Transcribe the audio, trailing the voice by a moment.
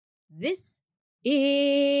This is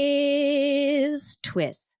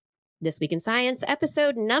TWIS, This Week in Science,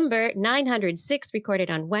 episode number 906, recorded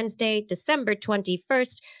on Wednesday, December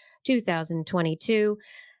 21st, 2022.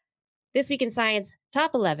 This Week in Science,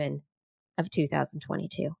 top 11 of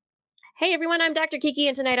 2022. Hey everyone, I'm Dr. Kiki,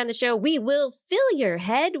 and tonight on the show, we will fill your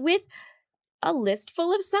head with a list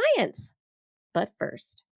full of science. But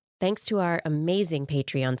first, thanks to our amazing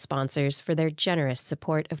Patreon sponsors for their generous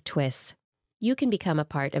support of TWIS. You can become a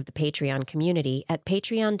part of the Patreon community at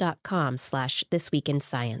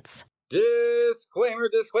patreon.com/thisweekinscience. Disclaimer,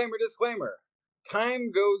 disclaimer, disclaimer.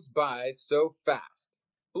 Time goes by so fast.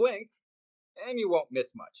 Blink, and you won't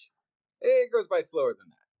miss much. It goes by slower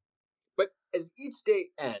than that. But as each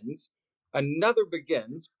day ends, another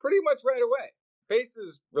begins pretty much right away. Pace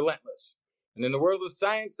is relentless. And in the world of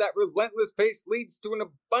science, that relentless pace leads to an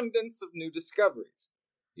abundance of new discoveries.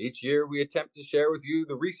 Each year, we attempt to share with you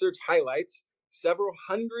the research highlights, several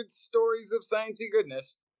hundred stories of sciencey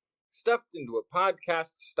goodness, stuffed into a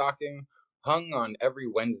podcast stocking hung on every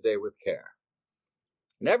Wednesday with care.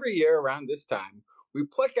 And every year around this time, we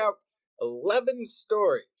pluck out 11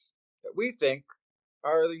 stories that we think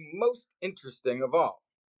are the most interesting of all.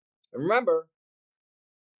 And remember,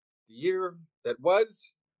 the year that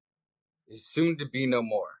was is soon to be no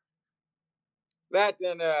more. That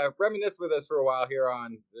and reminisce with us for a while here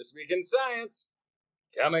on This Week in Science,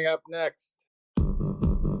 coming up next.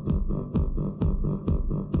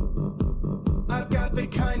 I've got the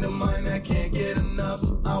kind of mind that can't get enough.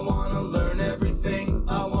 I want to learn everything.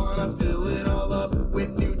 I want to fill it all up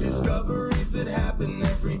with new discoveries that happen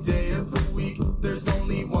every day of the week. There's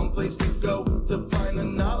only one place to go to find the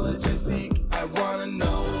knowledge I seek. I want to know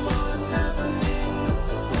what's happening.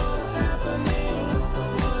 What's happening?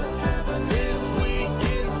 What's happening this week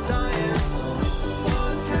in science?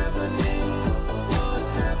 What's happening?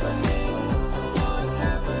 What's happening? What's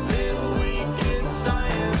happening this week in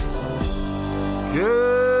science?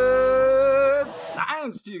 Good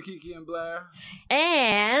science to you, Kiki and Blair.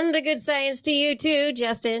 And a good science to you too,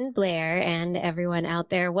 Justin, Blair, and everyone out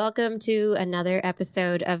there. Welcome to another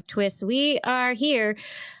episode of TWIS. We are here,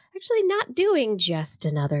 actually not doing just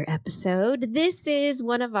another episode. This is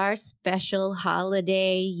one of our special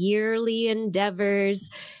holiday yearly endeavors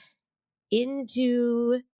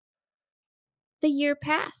into the year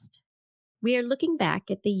past. We are looking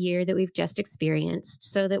back at the year that we've just experienced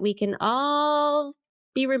so that we can all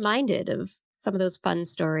be reminded of some of those fun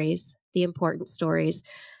stories, the important stories.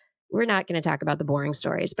 We're not going to talk about the boring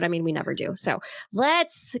stories, but I mean, we never do. So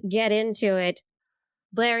let's get into it.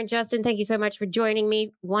 Blair and Justin, thank you so much for joining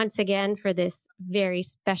me once again for this very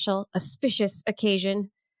special, auspicious occasion.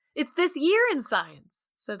 It's this year in science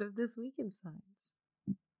instead of this week in science.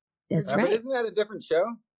 That's right. But isn't that a different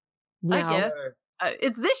show? No. I guess.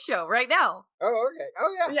 It's this show right now. Oh, okay.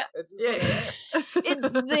 Oh, yeah. Yeah. It's this one.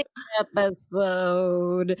 It's the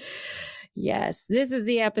episode. Yes, this is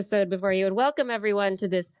the episode before you. And welcome everyone to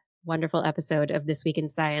this wonderful episode of This Week in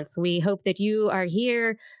Science. We hope that you are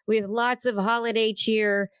here with lots of holiday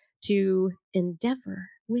cheer to endeavor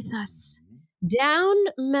with us down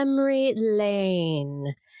memory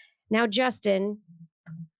lane. Now, Justin,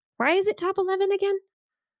 why is it top 11 again?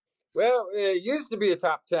 Well, it used to be a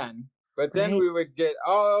top 10, but then Right. we would get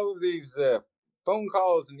all of these phone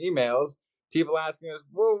calls and emails, people asking us,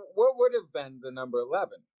 well, what would have been the number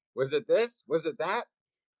 11? Was it this? Was it that?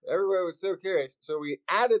 Everybody was so curious. So we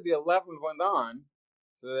added the 11th one on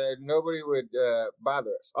so that nobody would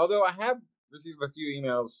bother us. Although I have received a few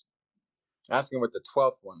emails asking what the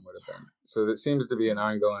 12th one would have been. So that seems to be an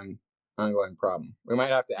ongoing problem. We might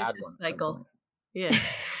have to add one. Cycle. Yeah.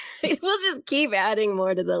 We'll just keep adding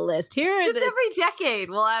more to the list. Here are Just the- every decade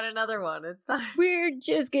we'll add another one. It's fine. We're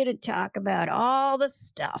just going to talk about all the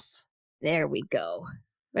stuff. There we go.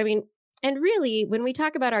 I mean, and really, when we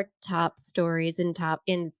talk about our top stories in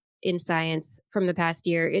science from the past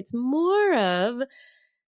year, it's more of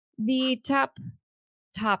the top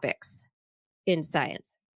topics in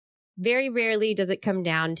science. Very rarely does it come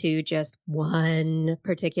down to just one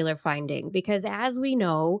particular finding, because as we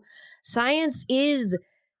know, science is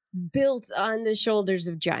built on the shoulders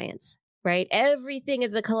of giants, right? Everything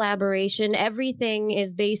is a collaboration. Everything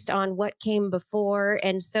is based on what came before.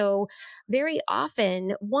 And so very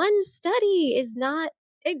often one study is not,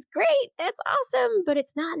 it's great, that's awesome, but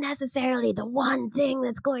it's not necessarily the one thing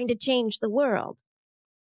that's going to change the world.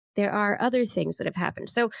 There are other things that have happened.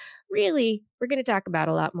 So really, we're going to talk about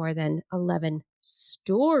a lot more than 11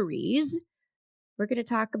 stories. We're going to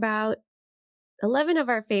talk about 11 of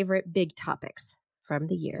our favorite big topics from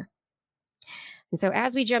the year. And so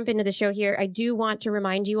as we jump into the show here, I do want to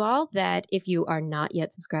remind you all that if you are not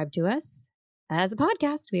yet subscribed to us, as a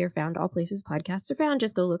podcast. We are found all places podcasts are found.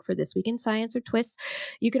 Just go look for This Week in Science or TWIS.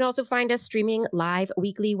 You can also find us streaming live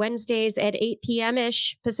weekly Wednesdays at 8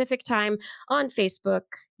 p.m.-ish Pacific time on Facebook,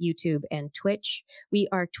 YouTube, and Twitch. We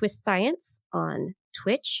are TWIS Science on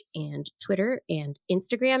Twitch and Twitter and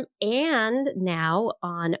Instagram, and now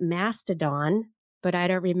on Mastodon, but I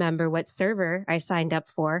don't remember what server I signed up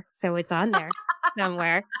for, so it's on there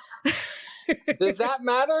somewhere. Does that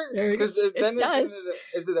matter? Because then does.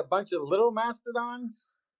 is it a bunch of little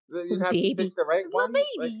mastodons that you'd have to pick the right one?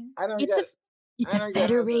 Like, I don't get it. It's a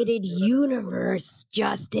federated universe,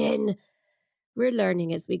 Justin. We're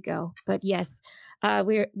learning as we go, but yes,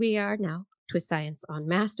 we are now TWIS Science on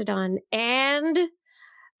Mastodon, and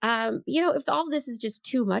if all this is just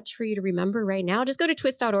too much for you to remember right now, just go to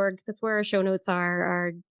twis.org. That's where our show notes are,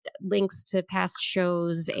 our links to past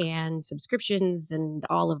shows and subscriptions and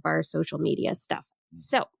all of our social media stuff.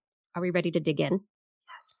 So, are we ready to dig in? Yes.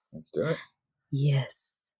 Let's do it.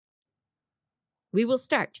 Yes. We will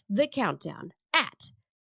start the countdown at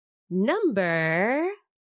number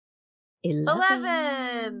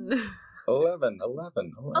 11. 11.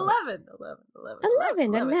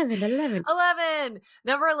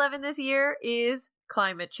 Number 11 this year is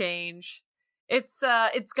climate change. It's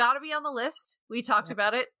got to be on the list. We talked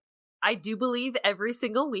about it, I do believe, every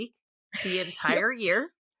single week, the entire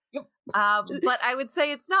year. Yep. But I would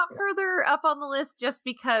say it's not further up on the list just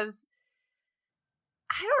because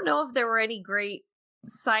I don't know if there were any great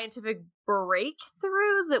scientific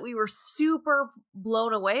breakthroughs that we were super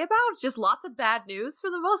blown away about. Just lots of bad news for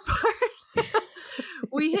the most part.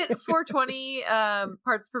 We hit 420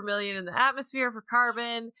 parts per million in the atmosphere for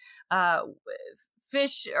carbon.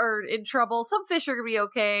 Fish are in trouble. Some fish are going to be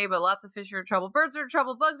okay, but lots of fish are in trouble. Birds are in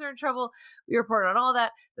trouble. Bugs are in trouble. We reported on all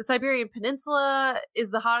that. The Siberian Peninsula is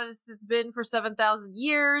the hottest it's been for 7,000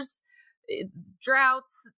 years.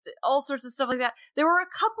 Droughts, all sorts of stuff like that. There were a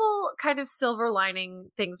couple kind of silver lining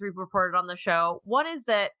things we reported on the show. One is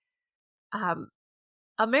that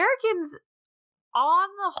Americans, on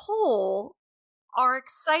the whole, are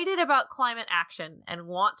excited about climate action and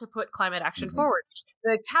want to put climate action forward.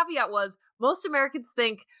 The caveat was most Americans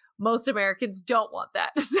think most Americans don't want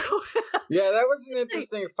that. So yeah, that was an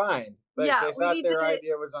interesting find. Like, yeah, they thought their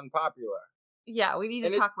idea was unpopular. Yeah, we need to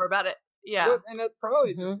talk more about it. Yeah. Well, and it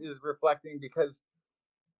probably just is reflecting because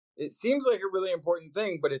it seems like a really important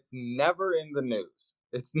thing, but it's never in the news.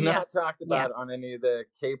 It's not talked about on any of the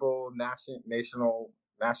cable national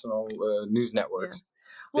news networks.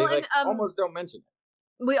 Well, they almost don't mention it.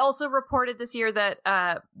 We also reported this year that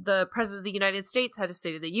the President of the United States had a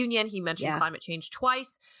State of the Union. He mentioned climate change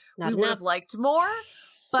twice. We would have liked more.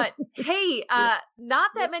 But hey,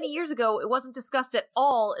 not that many years ago, it wasn't discussed at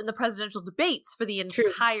all in the presidential debates for the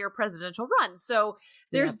entire presidential run. So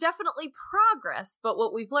there's definitely progress. But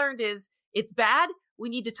what we've learned is it's bad. We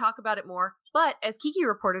need to talk about it more. But as Kiki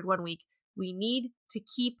reported one week, we need to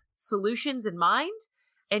keep solutions in mind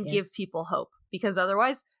and give people hope, because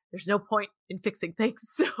otherwise there's no point in fixing things.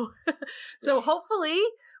 So hopefully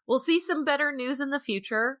we'll see some better news in the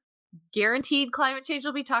future. Guaranteed climate change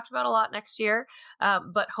will be talked about a lot next year,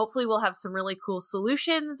 but hopefully we'll have some really cool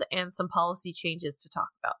solutions and some policy changes to talk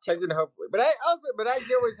about too. I can hopefully, but I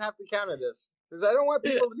always have to counter this because I don't want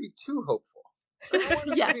people to be too hopeful. I don't want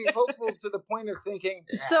them to be hopeful to the point of thinking.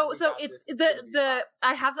 So it's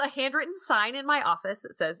I have a handwritten sign in my office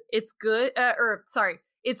that says it's good,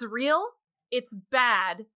 it's real, it's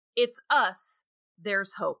bad, it's us.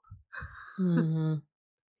 There's hope. Mm-hmm.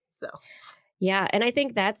 So. Yeah, and I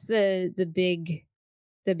think that's the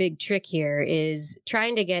big trick here is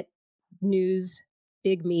trying to get news,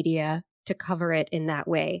 big media to cover it in that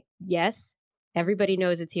way. Yes, everybody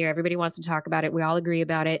knows it's here. Everybody wants to talk about it. We all agree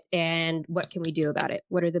about it. And what can we do about it?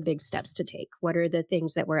 What are the big steps to take? What are the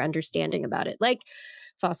things that we're understanding about it? Like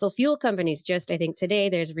fossil fuel companies. Just I think today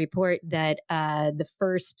there's a report that the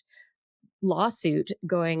first lawsuit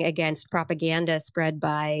going against propaganda spread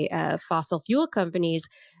by fossil fuel companies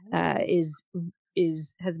has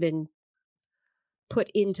been put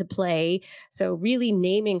into play. So really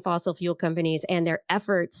naming fossil fuel companies and their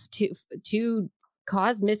efforts to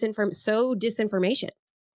cause disinformation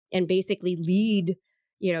and basically lead,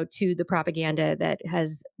 to the propaganda that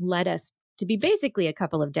has led us to be basically a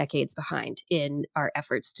couple of decades behind in our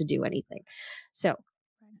efforts to do anything. So,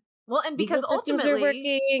 well, and because systems are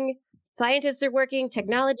working, scientists are working,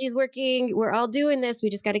 technology is working, we're all doing this. We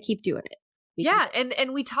just got to keep doing it.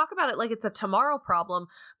 And we talk about it like it's a tomorrow problem,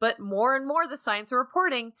 but more and more the science are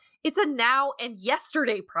reporting it's a now and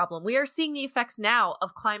yesterday problem. We are seeing the effects now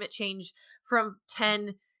of climate change from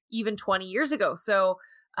 10, even 20 years ago. So,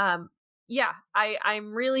 I'm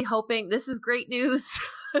really hoping this is great news.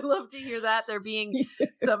 I love to hear that. There being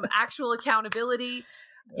some actual accountability.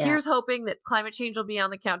 Yeah. Here's hoping that climate change will be on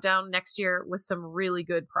the countdown next year with some really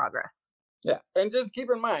good progress. Yeah. And just keep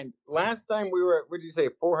in mind, last time we were at, what did you say,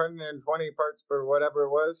 420 parts per whatever it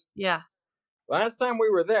was? Yeah. Last time we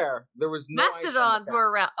were there was no Mastodons were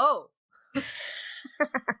around. Oh.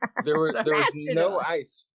 There was no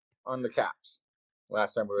ice on the caps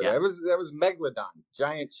last time we were there. That was megalodon,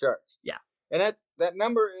 giant sharks. Yeah. And that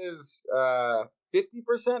number is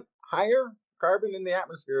 50% higher carbon in the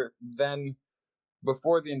atmosphere than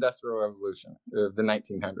before the Industrial Revolution of the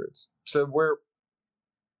 1900s. So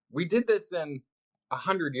we did this in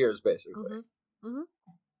 100 years, basically. Mm-hmm. Mm-hmm.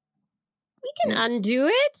 We can undo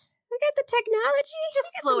it. We got the technology. Just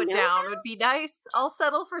slow it down would be nice. I'll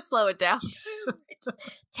settle for slow it down.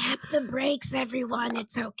 Tap the brakes, everyone.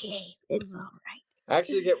 It's okay. It's all right.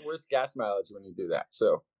 Actually, you get worse gas mileage when you do that.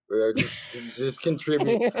 So just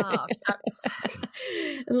contributes. Oh,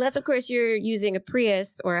 unless, of course, you're using a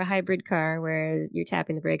Prius or a hybrid car where you're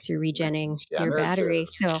tapping the brakes, you're regenning your battery.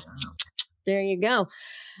 So there you go.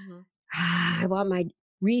 Mm-hmm. I want my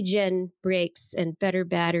regen brakes and better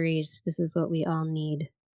batteries. This is what we all need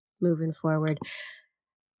moving forward.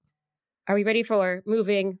 Are we ready for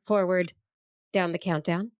moving forward down the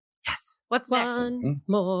countdown? Yes. What's One next?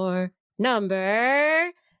 more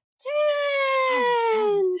number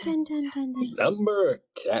 10. 10. Number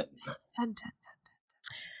 10. 10.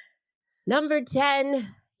 Number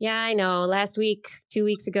 10. Yeah, I know. Last week, 2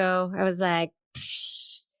 weeks ago, I was like,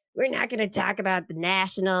 we're not going to talk about the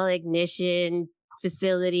National Ignition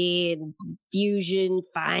Facility and fusion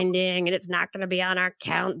finding, and it's not going to be on our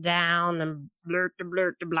countdown and blur.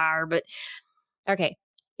 But okay,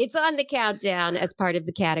 it's on the countdown as part of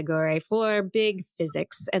the category for big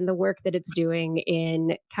physics and the work that it's doing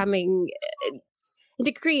in coming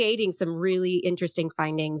into creating some really interesting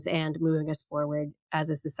findings and moving us forward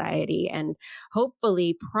as a society and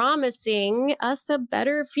hopefully promising us a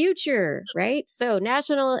better future, right? So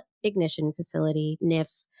National Ignition Facility, NIF,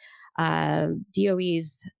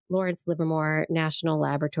 DOE's Lawrence Livermore National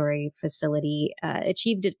Laboratory Facility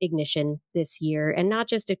achieved ignition this year, and not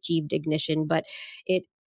just achieved ignition, but it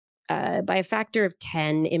by a factor of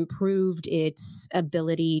 10 improved its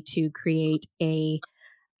ability to create a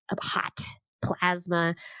hot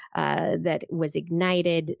plasma that was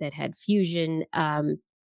ignited, that had fusion. And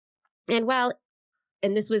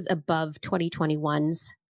this was above 2021's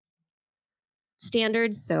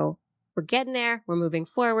standards. So we're getting there. We're moving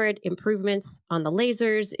forward. Improvements on the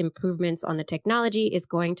lasers, improvements on the technology is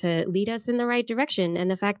going to lead us in the right direction.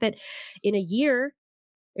 And the fact that in a year,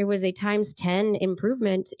 there was a times 10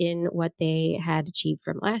 improvement in what they had achieved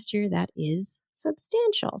from last year, that is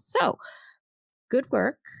substantial. So good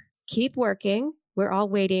work. Keep working. We're all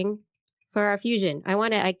waiting for our fusion. I'm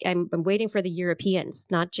waiting for the Europeans,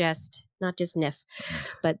 not just NIF,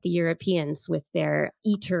 but the Europeans with their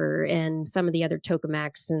ITER and some of the other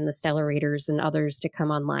tokamaks and the stellarators and others to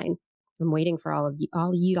come online. I'm waiting for all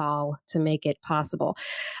y'all to make it possible.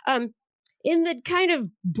 In the kind of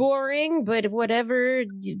boring, but whatever,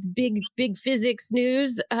 big physics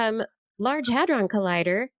news, Large Hadron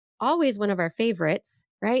Collider, always one of our favorites,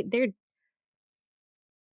 right? They're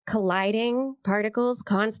colliding particles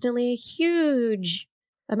constantly, huge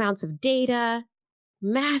amounts of data,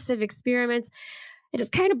 massive experiments. It is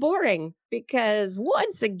kind of boring because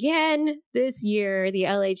once again this year, the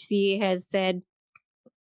LHC has said,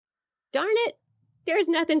 darn it, there's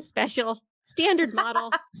nothing special. Standard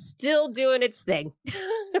model still doing its thing.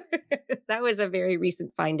 That was a very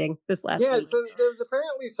recent finding this last week. Yeah, so there's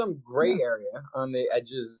apparently some gray area on the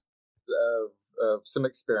edges of some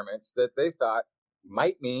experiments that they thought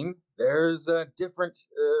might mean there's a different,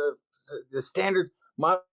 the standard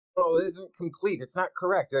model isn't complete. It's not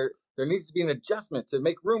correct. There needs to be an adjustment to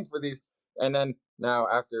make room for these. And then now,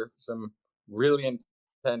 after some really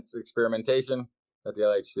intense experimentation at the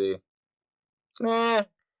LHC,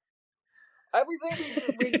 everything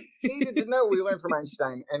we needed to know we learned from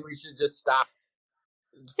Einstein, and we should just stop.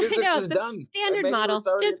 Physics is done. Standard model.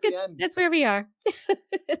 That's where we are.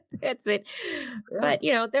 That's it. Yeah. But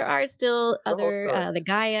there are still other. The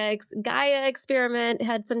Gaia experiment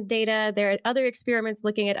had some data. There are other experiments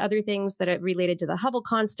looking at other things that are related to the Hubble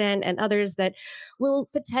constant, and others that will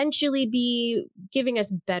potentially be giving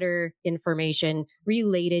us better information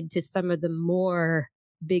related to some of the more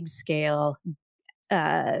big scale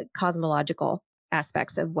cosmological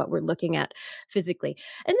aspects of what we're looking at physically.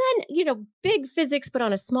 And then, big physics, but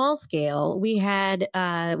on a small scale, we had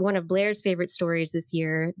one of Blair's favorite stories this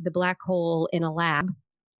year, the black hole in a lab,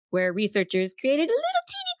 where researchers created a little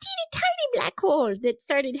teeny, teeny, tiny black hole that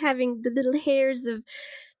started having the little hairs of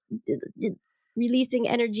releasing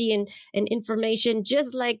energy and information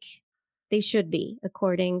just like they should be,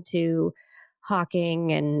 according to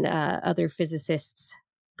Hawking and other physicists'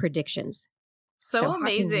 predictions. So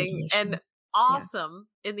amazing and awesome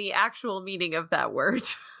in the actual meaning of that word.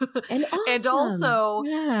 And awesome. And also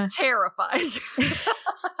terrifying.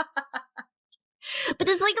 But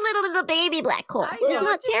it's like a little baby black hole. It's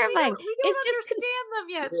not terrifying. We don't understand them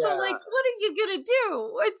yet. So like, what are you gonna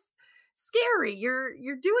do? It's scary. You're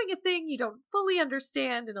doing a thing you don't fully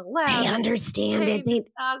understand in a lab. They understand it.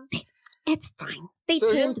 It's fine. They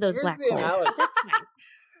tamed those black holes.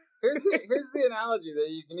 Here's the analogy that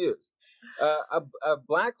you can use. A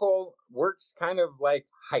black hole works kind of like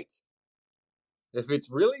height. If it's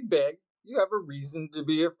really big, you have a reason to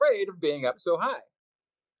be afraid of being up so high.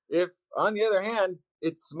 If, on the other hand,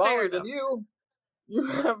 it's smaller than you, you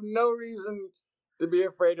have no reason to be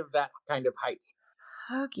afraid of that kind of height.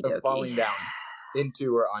 Okey-dokey. Of falling down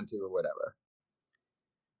into or onto or whatever.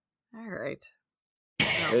 All right.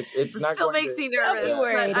 It's not still makes me nervous,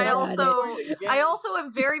 but I also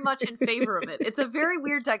am very much in favor of it. It's a very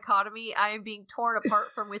weird dichotomy. I am being torn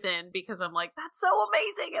apart from within because I'm like, that's so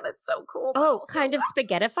amazing and it's so cool. Oh, kind of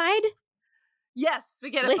spaghettified? Yes,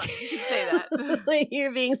 spaghettified. You can say that. Like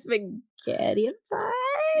you're being spaghettified?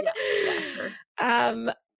 Yeah, sure.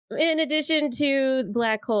 In addition to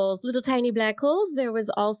black holes, little tiny black holes, there was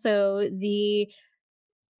also this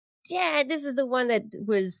is the one that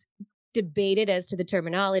was debated as to the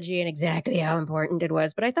terminology and exactly how important it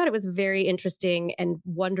was. But I thought it was a very interesting and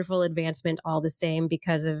wonderful advancement all the same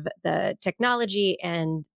because of the technology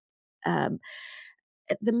and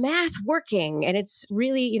the math working. And it's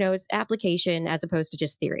really, it's application as opposed to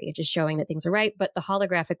just theory. It's just showing that things are right, but the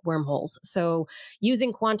holographic wormholes. So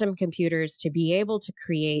using quantum computers to be able to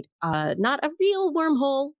create not a real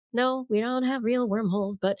wormhole. No, we don't have real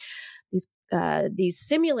wormholes, but these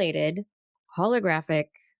simulated holographic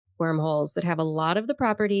wormholes that have a lot of the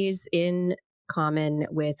properties in common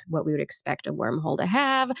with what we would expect a wormhole to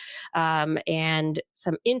have, and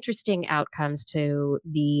some interesting outcomes to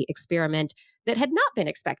the experiment that had not been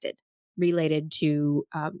expected, related to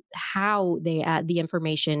how the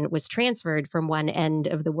information was transferred from one end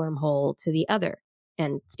of the wormhole to the other.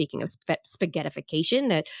 And speaking of spaghettification,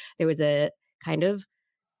 that there was a kind of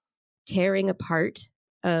tearing apart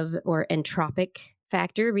of or entropic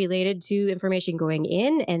factor related to information going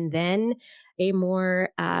in, and then a more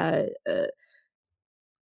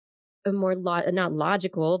not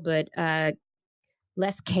logical but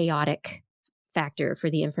less chaotic factor for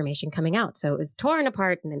the information coming out. So it was torn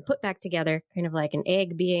apart and then put back together, kind of like an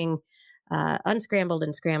egg being unscrambled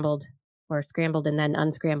and scrambled, or scrambled and then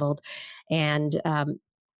unscrambled. And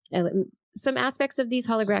some aspects of these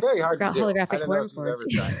holographic wormholes.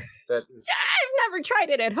 I've never tried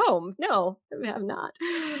it at home. No, I have not.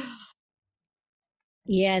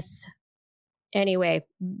 Yes. Anyway,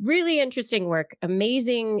 really interesting work.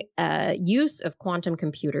 Amazing use of quantum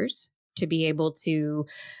computers to be able to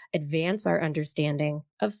advance our understanding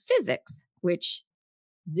of physics, which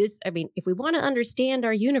if we want to understand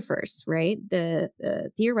our universe, right, the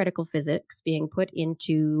theoretical physics being put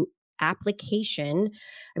into application,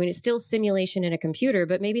 it's still simulation in a computer,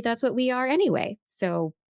 but maybe that's what we are anyway.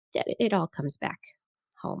 So it all comes back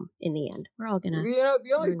home in the end. We're all gonna.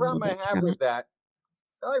 The only problem I have with that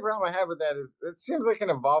is it seems like an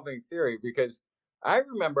evolving theory, because I'm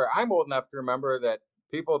old enough to remember that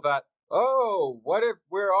people thought, oh, what if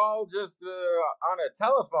we're all just on a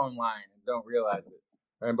telephone line and don't realize it?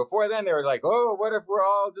 And before then, they were like, oh, what if we're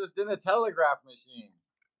all just in a telegraph machine?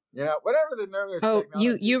 Whatever the nervous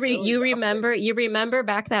technology. You remember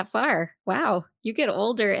back that far. Wow, you get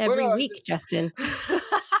older every week, Justin.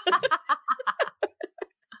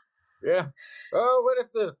 Yeah. Oh, what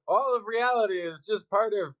if all of reality is just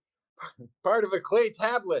part of a clay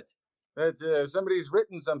tablet that somebody's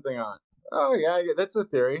written something on? Oh yeah, that's a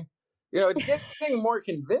theory. It's getting more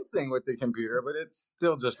convincing with the computer, but it's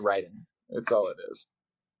still just writing. That's all it is.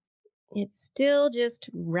 It's still just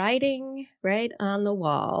writing right on the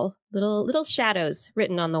wall. Little shadows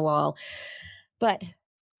written on the wall. But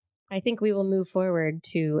I think we will move forward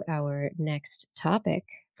to our next topic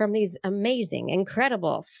from these amazing,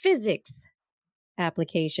 incredible physics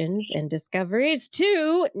applications and discoveries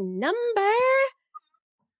to number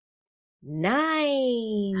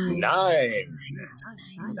 9. 9.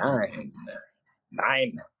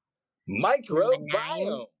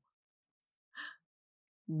 Microbiome.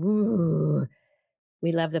 Ooh,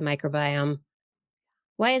 we love the microbiome.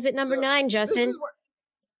 Why is it number 9, Justin?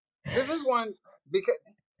 This is one because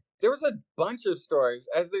there was a bunch of stories,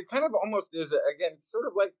 as there kind of almost is, again, sort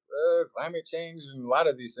of like climate change and a lot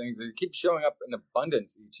of these things that keep showing up in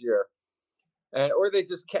abundance each year. or they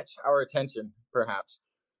just catch our attention, perhaps.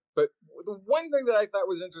 But the one thing that I thought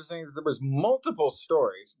was interesting is there was multiple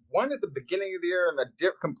stories. One at the beginning of the year and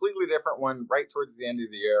a completely different one right towards the end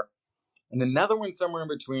of the year. And another one somewhere in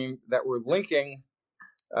between that were linking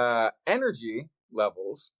energy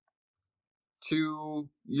levels to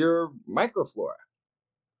your microflora.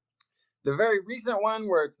 The very recent one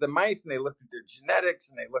where it's the mice and they looked at their genetics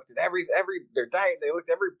and they looked at their diet, they looked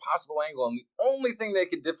at every possible angle, and the only thing they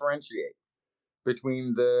could differentiate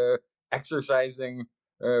between the exercising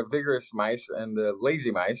vigorous mice and the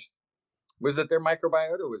lazy mice was that their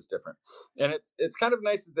microbiota was different. And it's kind of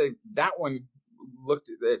nice that that one looked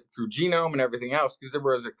at it through genome and everything else, because there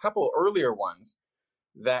was a couple earlier ones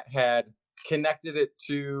that had connected it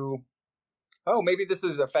to, oh, maybe this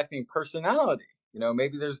is affecting personality.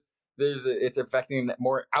 Maybe it's affecting that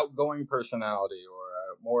more outgoing personality or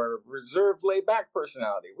a more reserved, laid back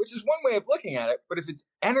personality, which is one way of looking at it. But if it's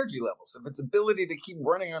energy levels, if it's ability to keep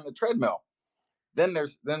running on the treadmill, then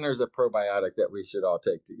there's a probiotic that we should all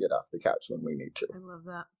take to get off the couch when we need to. I love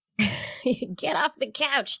that. Get off the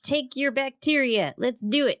couch. Take your bacteria. Let's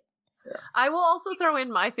do it. Yeah. I will also throw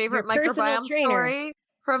in my favorite microbiome story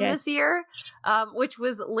from this year, which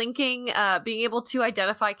was linking being able to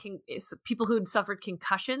identify people who'd suffered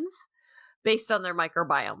concussions based on their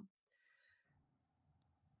microbiome.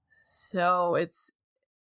 So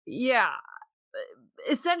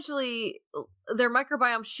essentially their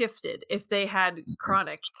microbiome shifted if they had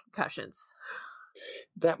chronic concussions.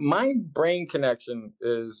 That mind-brain connection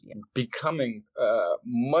is becoming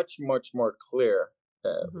much, much more clear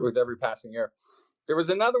with every passing year. There was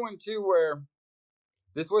another one too where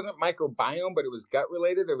this wasn't microbiome, but it was gut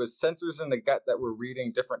related. It was sensors in the gut that were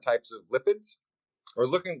reading different types of lipids, or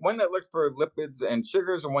one that looked for lipids and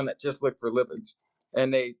sugars and one that just looked for lipids.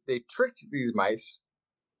 And they tricked these mice,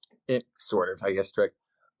 tricked,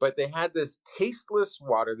 but they had this tasteless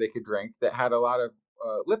water they could drink that had a lot of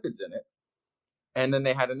lipids in it. And then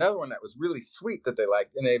they had another one that was really sweet that they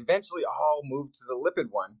liked. And they eventually all moved to the lipid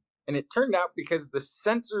one. And it turned out because the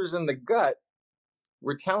sensors in the gut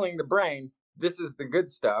were telling the brain, this is the good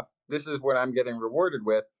stuff. This is what I'm getting rewarded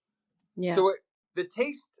with. Yeah. So the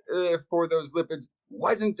taste for those lipids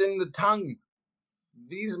wasn't in the tongue.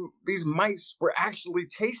 These mice were actually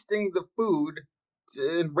tasting the food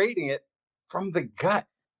and rating it from the gut.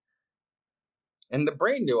 And the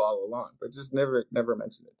brain knew all along, but just never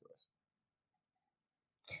mentioned it to us.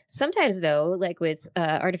 Sometimes, though, like with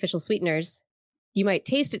artificial sweeteners, you might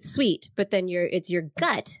taste it sweet, but then it's your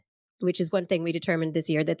gut, which is one thing we determined this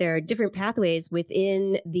year, that there are different pathways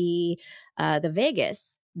within the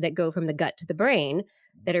vagus that go from the gut to the brain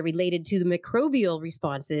that are related to the microbial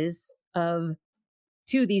responses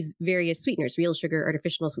to these various sweeteners, real sugar,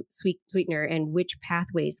 artificial sweetener, and which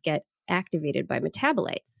pathways get activated by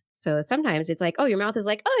metabolites. So sometimes it's like, oh, your mouth is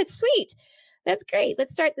like, oh, it's sweet. That's great.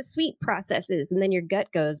 Let's start the sweet processes. And then your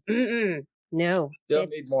gut goes, no. Still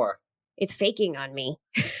need more. It's faking on me.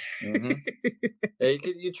 Mm-hmm. Yeah,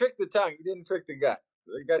 you tricked the tongue. You didn't trick the gut.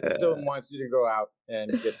 The gut still wants you to go out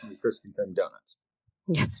and get some Krispy Kreme donuts.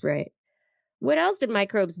 That's right. What else did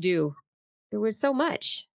microbes do? There was so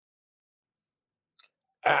much.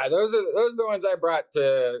 Those are the ones I brought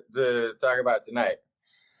to talk about tonight.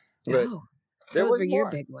 But those were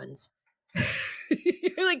your big ones.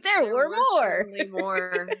 You're like, there were more.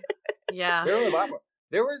 More. Yeah. There were a lot more.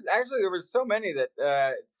 There was so many that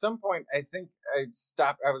at some point I think I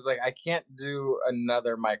stopped. I was like, I can't do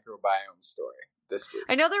another microbiome story this week.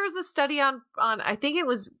 I know there was a study on I think it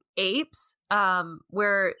was apes,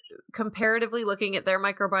 where comparatively looking at their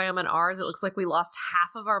microbiome and ours, it looks like we lost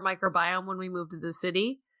half of our microbiome when we moved to the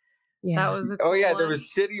city. Yeah. That was a cool one. There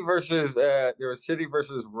was city versus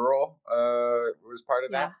rural was part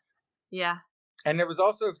of that. Yeah. And there was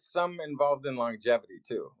also some involved in longevity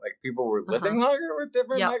too. Like people were living longer with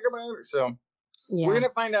different microbiomes. So we're going to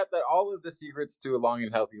find out that all of the secrets to a long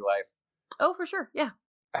and healthy life. Oh, for sure. Yeah.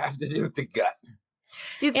 Have to do with the gut.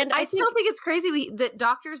 And I still think it's crazy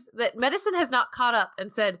that medicine has not caught up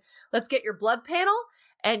and said, let's get your blood panel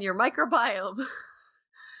and your microbiome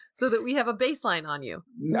so that we have a baseline on you.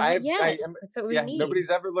 That's what we need. Nobody's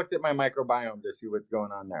ever looked at my microbiome to see what's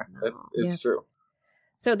going on there. It's true.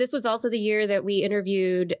 So this was also the year that we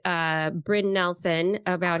interviewed Bryn Nelson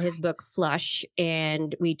about his book Flush,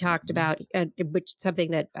 and we talked about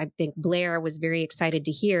something that I think Blair was very excited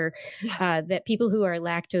to hear, that people who are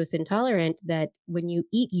lactose intolerant, that when you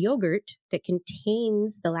eat yogurt that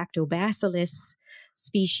contains the lactobacillus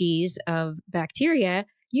species of bacteria,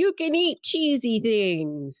 you can eat cheesy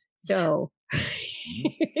things. So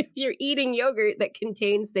if you're eating yogurt that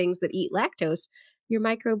contains things that eat lactose, your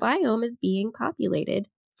microbiome is being populated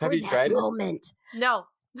Have you tried it? Moment. No.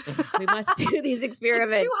 We must do these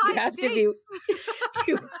experiments. It's too high You have stakes. to be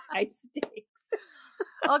too high stakes.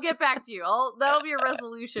 I'll get back to you. That'll be a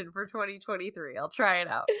resolution for 2023. I'll try it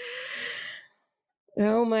out.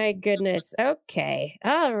 Oh my goodness. Okay.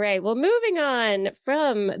 All right. Well, moving on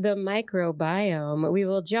from the microbiome, we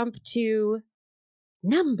will jump to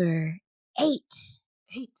number 8.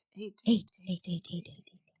 Eight.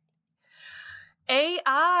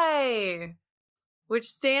 AI, which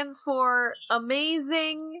stands for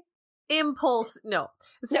amazing impulse. No,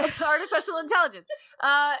 artificial intelligence.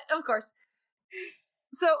 Of course.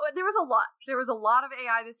 So there was a lot of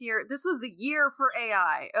AI this year. This was the year for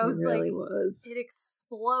AI. It really was. It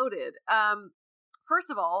exploded. First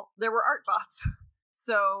of all, there were art bots.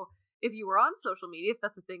 So if you were on social media, if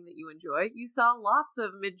that's a thing that you enjoy, you saw lots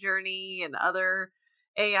of Midjourney and other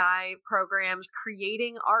AI programs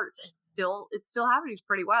creating art. It's still happening. It's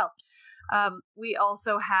pretty wild. We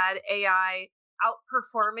also had AI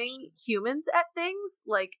outperforming humans at things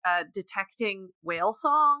like detecting whale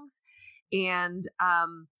songs and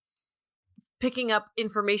picking up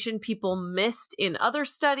information people missed in other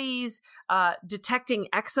studies, detecting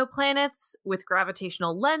exoplanets with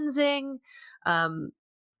gravitational lensing,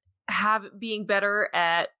 being better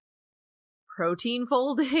at protein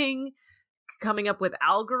folding, coming up with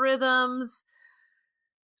algorithms,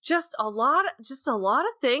 just a lot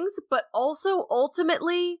of things, but also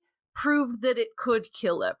ultimately proved that it could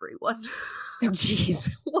kill everyone. Oh,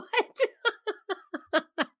 jeez. What? No,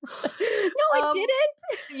 it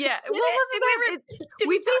didn't. Yeah.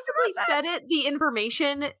 We basically fed it the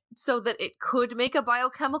information so that it could make a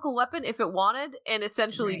biochemical weapon if it wanted, and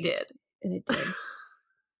essentially did. And it did.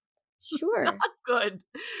 Sure. Not good.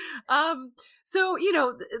 So,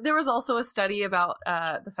 there was also a study about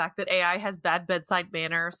the fact that AI has bad bedside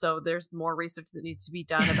manner. So there's more research that needs to be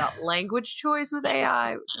done about language choice with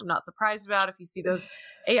AI, which I'm not surprised about. If you see those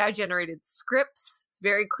AI generated scripts, it's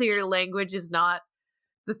very clear language is not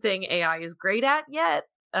the thing AI is great at yet.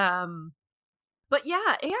 But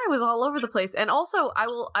yeah, AI was all over the place. And also,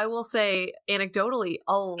 I will say anecdotally,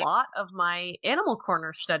 a lot of my Animal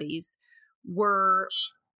Corner studies were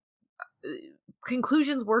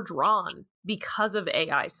conclusions were drawn because of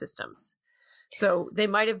AI systems. So they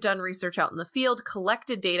might have done research out in the field,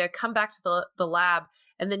 collected data, come back to the lab,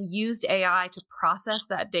 and then used AI to process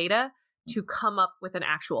that data to come up with an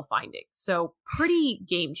actual finding. So pretty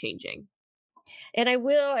game changing. And I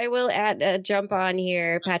will add a jump on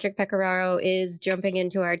here. Patrick Pecoraro is jumping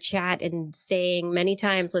into our chat and saying many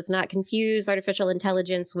times, let's not confuse artificial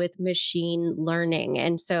intelligence with machine learning.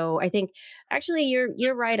 And so I think actually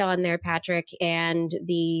you're right on there, Patrick. And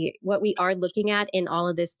what we are looking at in all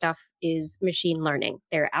of this stuff is machine learning.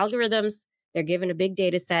 They're algorithms. They're given a big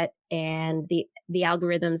data set, and the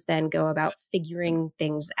algorithms then go about figuring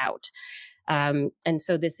things out. And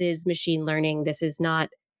so this is machine learning. This is not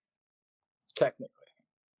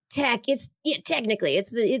technically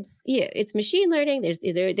it's machine learning.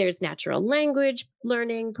 There's natural language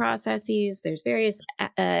learning processes. There's various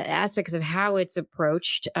aspects of how it's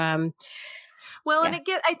approached. And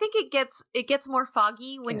I think it gets more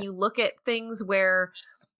foggy when you look at things where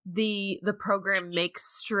the program makes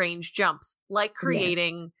strange jumps, like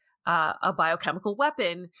creating a biochemical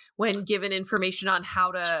weapon when given information on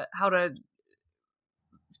how to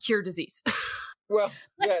cure disease. Well,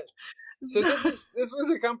 yeah. So this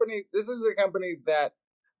was a company that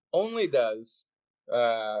only does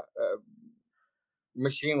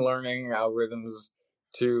machine learning algorithms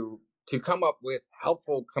to come up with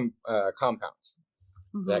helpful compounds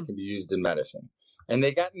that can be used in medicine. And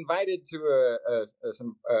they got invited to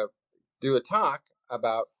do a talk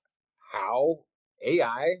about how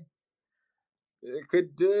AI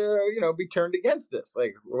could be turned against us.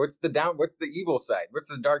 Like, what's the evil side? What's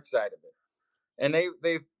the dark side of it? And they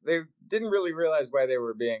didn't really realize why they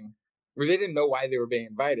didn't know why they were being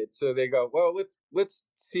invited. So they go, well, let's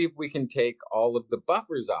see if we can take all of the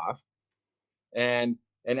buffers off, and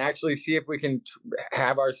actually see if we can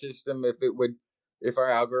have our system, if our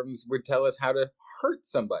algorithms would tell us how to hurt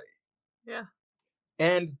somebody. Yeah.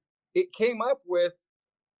 And it came up with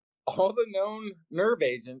all the known nerve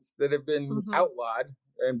agents that have been outlawed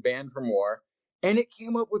and banned from war, and it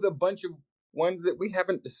came up with a bunch of ones that we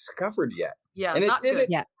haven't discovered yet. Yeah, and it did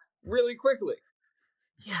good. it really quickly.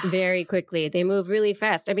 Yeah. Very quickly. They move really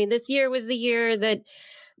fast. I mean, this year was the year that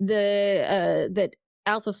that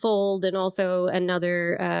AlphaFold and also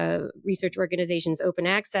another research organization's open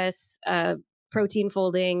access protein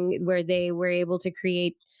folding, where they were able to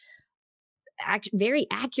create very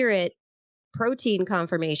accurate protein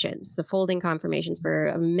conformations, the folding conformations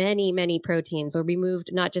for many, many proteins will be moved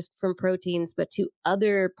not just from proteins, but to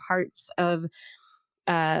other parts of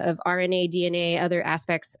RNA, DNA, other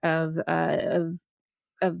aspects of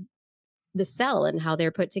the cell and how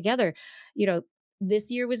they're put together.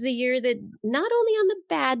 This year was the year that not only on the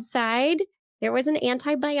bad side, there was an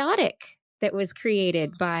antibiotic that was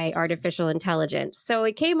created by artificial intelligence. So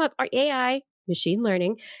it came up, our AI, machine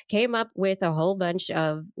learning, came up with a whole bunch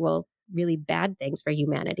of, really bad things for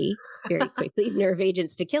humanity very quickly, nerve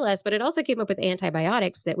agents to kill us, but it also came up with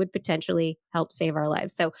antibiotics that would potentially help save our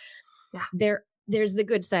lives. So there's the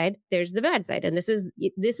good side, there's the bad side. And this is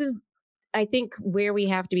I think where we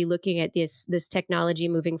have to be looking at this technology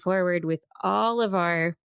moving forward with all of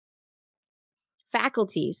our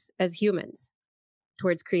faculties as humans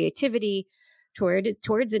towards creativity,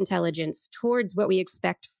 towards intelligence, towards what we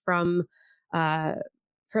expect from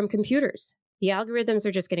computers. The algorithms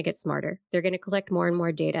are just going to get smarter. They're going to collect more and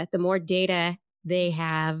more data. The more data they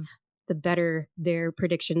have, the better their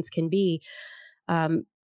predictions can be.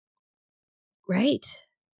 Right.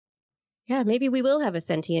 Yeah, maybe we will have a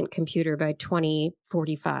sentient computer by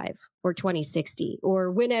 2045 or 2060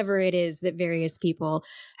 or whenever it is that various people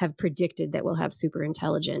have predicted that we'll have super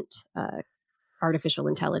intelligent artificial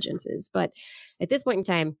intelligences. But at this point in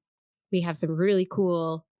time, we have some really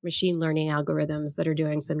cool machine learning algorithms that are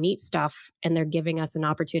doing some neat stuff, and they're giving us an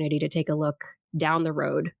opportunity to take a look down the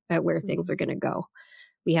road at where things are going to go.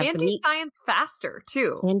 We have and do science faster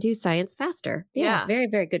too. And do science faster. Yeah, very,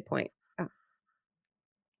 very good point. Oh.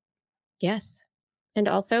 Yes. And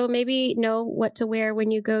also maybe know what to wear when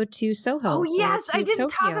you go to Soho. Oh, yes. I didn't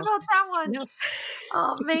talk about that one. No.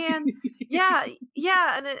 Oh, man. Yeah.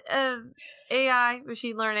 An AI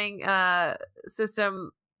machine learning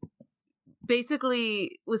system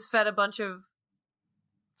basically was fed a bunch of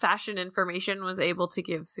fashion information, was able to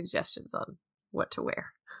give suggestions on what to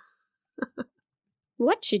wear.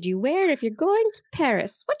 What should you wear if you're going to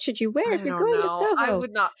Paris? What should you wear if you're going to Soho? I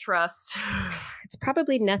would not trust. It's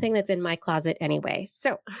probably nothing that's in my closet anyway.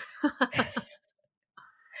 So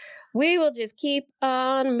we will just keep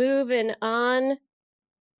on moving on.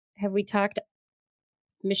 Have we talked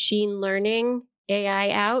machine learning, AI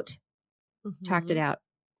out? Mm-hmm. Talked it out.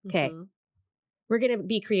 Okay. Mm-hmm. We're going to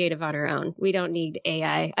be creative on our own. We don't need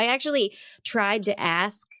AI. I actually tried to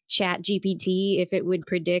ask ChatGPT if it would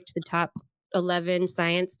predict the top 11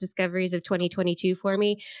 science discoveries of 2022 for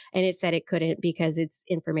me, and it said it couldn't because its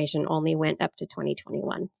information only went up to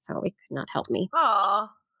 2021, so it could not help me.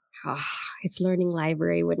 Its learning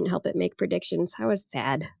library wouldn't help it make predictions. I was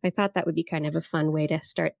sad. I thought that would be kind of a fun way to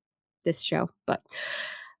start this show, but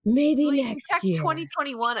maybe next year.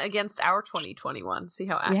 2021 against our 2021. See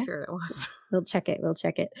how accurate it was. We'll check it.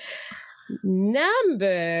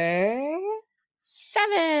 Number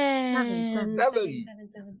 7.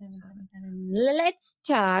 Let's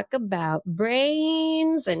talk about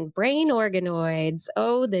brains and brain organoids.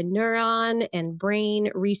 Oh, the neuron and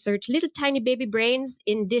brain research. Little tiny baby brains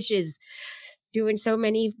in dishes, doing so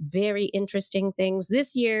many very interesting things.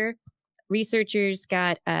 This year, researchers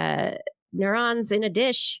got neurons in a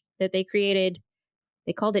dish that they created.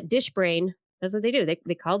 They called it dish brain. That's what they do.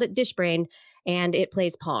 They called it dish brain, and it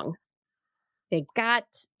plays Pong. They got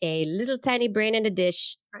a little tiny brain in a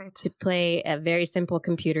dish to play a very simple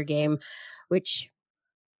computer game, which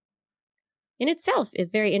in itself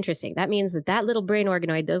is very interesting. That means that little brain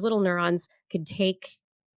organoid, those little neurons, could take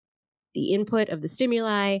the input of the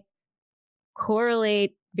stimuli,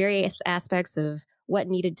 correlate various aspects of what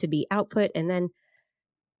needed to be output, and then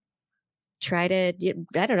try to,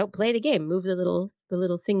 play the game, move the little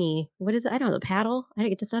thingy. What is it? I don't know, paddle?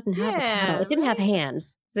 It just doesn't have a paddle. It didn't have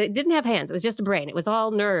hands. So it didn't have hands. It was just a brain. It was all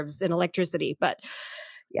nerves and electricity. But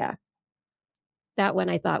yeah, that one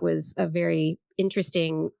I thought was a very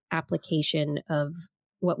interesting application of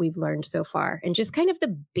what we've learned so far. And just kind of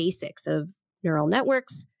the basics of neural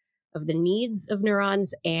networks, of the needs of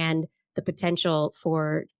neurons, and the potential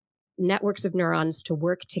for networks of neurons to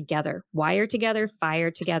work together, wire together, fire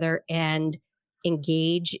together, and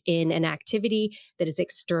engage in an activity that is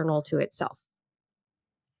external to itself.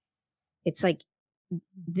 It's like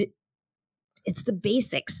it's the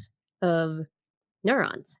basics of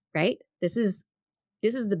neurons, right? This is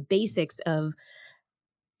the basics of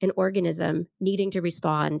an organism needing to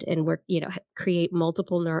respond and work, create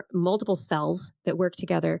multiple cells that work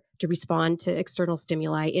together to respond to external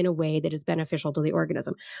stimuli in a way that is beneficial to the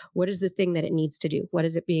organism. What is the thing that it needs to do? What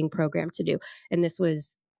is it being programmed to do? And it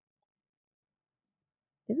was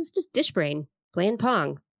just dish brain playing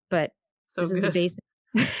Pong, but this is the basic.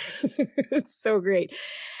 It's so great.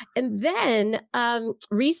 And then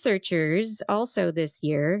researchers also this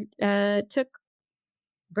year took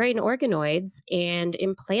brain organoids and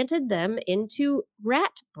implanted them into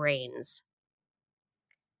rat brains.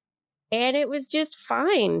 And it was just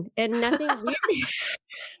fine, and nothing weird,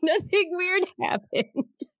 nothing weird happened.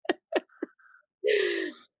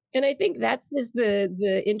 And I think that's just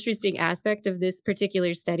the interesting aspect of this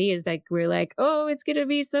particular study is that we're like, oh, it's going to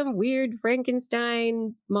be some weird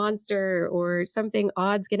Frankenstein monster or something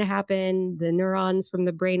odd's going to happen. The neurons from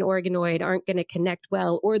the brain organoid aren't going to connect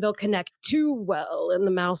well, or they'll connect too well and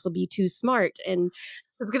the mouse will be too smart. And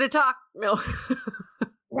it's going to talk. No.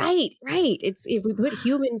 Right. It's if we put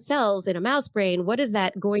human cells in a mouse brain, what is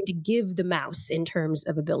that going to give the mouse in terms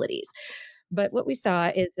of abilities? But what we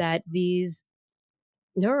saw is that these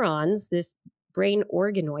neurons, this brain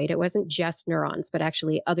organoid, it wasn't just neurons, but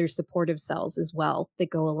actually other supportive cells as well that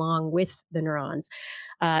go along with the neurons.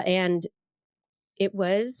 And it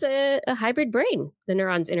was a hybrid brain. The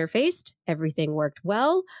neurons interfaced, everything worked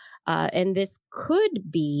well. And this could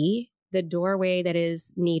be the doorway that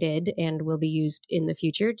is needed and will be used in the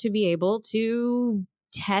future to be able to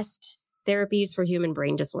test therapies for human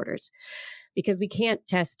brain disorders. Because we can't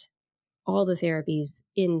test all the therapies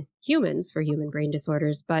in humans for human brain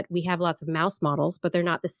disorders, but we have lots of mouse models, but they're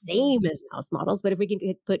not the same as mouse models. But if we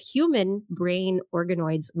can put human brain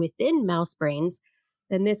organoids within mouse brains,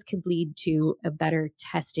 then this could lead to a better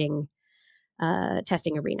testing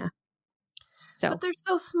arena. So, but they're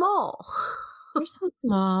so small. They're so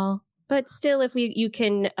small. But still, if you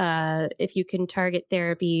can target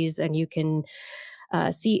therapies and you can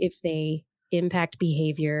see if they impact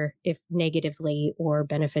behavior, if negatively or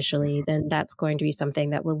beneficially, then that's going to be something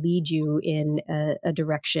that will lead you in a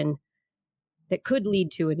direction that could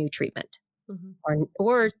lead to a new treatment,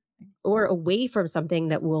 or away from something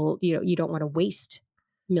that will, you don't want to waste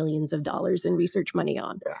millions of dollars in research money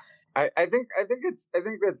on. Yeah, I think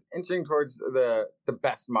that's inching towards the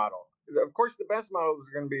best model. Of course, the best model is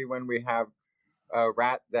going to be when we have a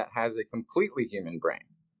rat that has a completely human brain.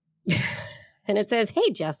 And it says,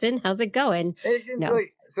 "Hey, Justin, how's it going?" No.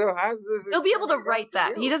 So how's this? He'll be able to write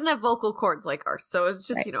that. He doesn't have vocal cords like ours, so it's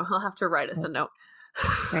just he'll have to write us a note.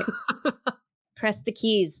 Right. Press the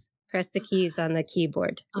keys. Press the keys on the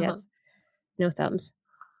keyboard. Yes. No thumbs.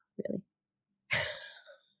 Really.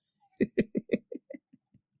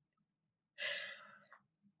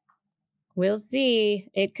 We'll see.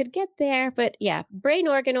 It could get there, but yeah, brain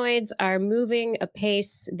organoids are moving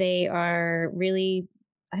apace. They are really,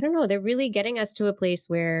 I don't know, they're really getting us to a place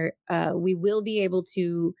where we will be able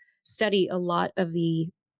to study a lot of the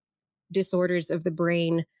disorders of the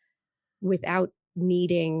brain without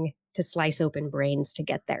needing to slice open brains to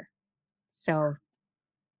get there. So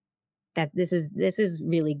that this is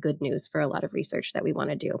really good news for a lot of research that we want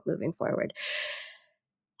to do moving forward.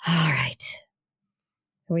 All right.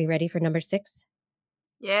 Are we ready for number 6?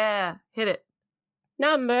 Yeah, hit it.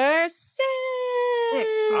 Number 6.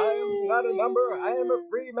 I am not a number. I am a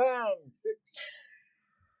free man.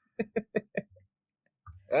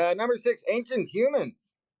 6. Number 6, ancient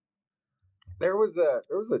humans. There was a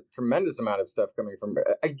tremendous amount of stuff coming from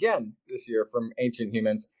again this year from ancient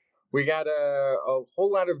humans. We got a whole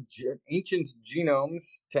lot of ancient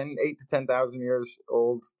genomes, 8 to 10,000 years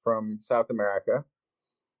old from South America.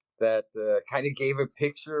 That kind of gave a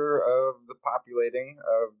picture of the populating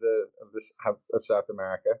of South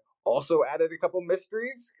America. Also added a couple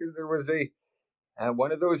mysteries because there was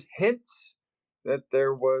one of those hints that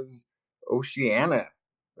there was Oceania,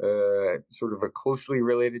 sort of a closely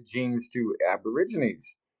related genes to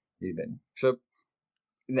Aborigines, even. So,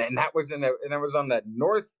 and that was on that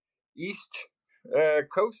northeast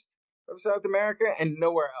coast of South America and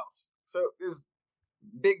nowhere else. So there's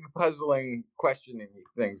big puzzling questioning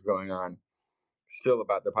things going on still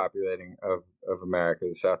about the populating of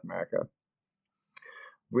America, South America.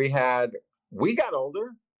 We got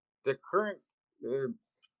older. The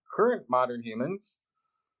current modern humans,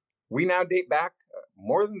 we now date back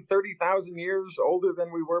more than 30,000 years older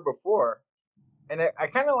than we were before. And I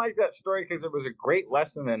kind of like that story because it was a great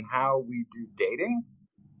lesson in how we do dating.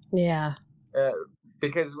 Yeah.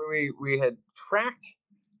 Because we had tracked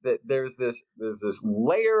that there's this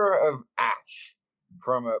layer of ash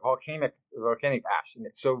from a volcanic ash, and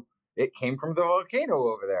so it came from the volcano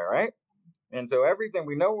over there, right? And so everything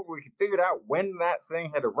we figured out when that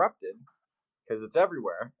thing had erupted because it's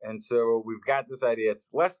everywhere, and so we've got this idea it's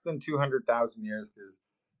less than 200,000 years because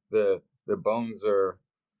the bones are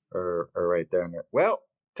right there. Well,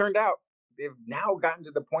 turned out they've now gotten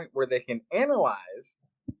to the point where they can analyze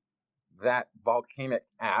that volcanic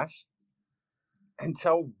ash and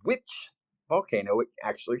tell which volcano it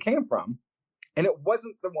actually came from. And it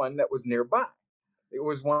wasn't the one that was nearby. It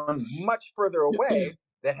was one much further away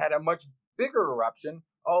that had a much bigger eruption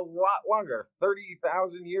a lot longer,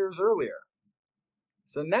 30,000 years earlier.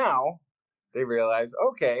 So now they realize,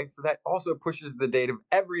 okay, so that also pushes the date of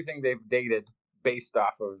everything they've dated based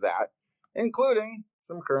off of that, including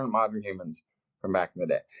some current modern humans from back in the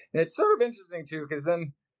day. And it's sort of interesting, too, because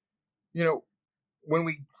then, you know, when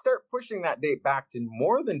we start pushing that date back to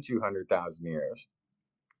more than 200,000 years,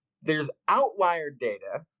 there's outlier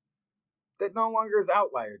data that no longer is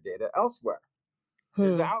outlier data elsewhere.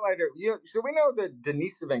 There's the outlier. So we know the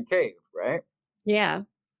Denisovan cave, right? Yeah.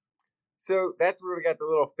 So that's where we got the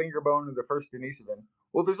little finger bone of the first Denisovan.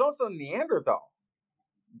 Well, there's also Neanderthal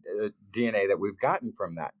DNA that we've gotten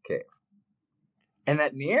from that cave. And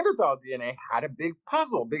that Neanderthal DNA had a big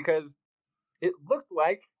puzzle because it looked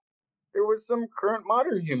like there was some current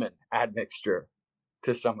modern human admixture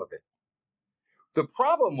to some of it. The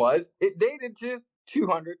problem was it dated to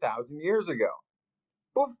 200,000 years ago,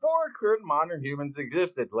 before current modern humans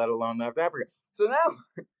existed, let alone North Africa. So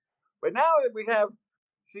now, but now that we have,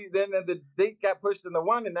 then the date got pushed in the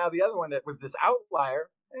one, and now the other one that was this outlier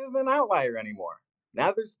isn't an outlier anymore.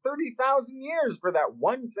 Now there's 30,000 years for that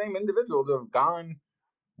one same individual to have gone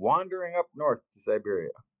wandering up north to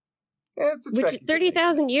Siberia. Yeah, it's a Which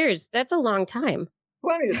 30,000 years, that's a long time.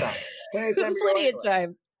 Plenty of time. That's plenty of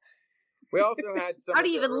time. We also had some. How do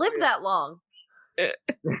you even live that long?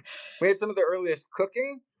 We had some of the earliest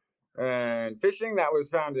cooking and fishing that was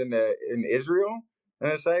found in Israel.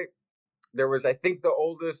 And it's like there was, I think, the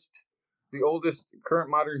oldest current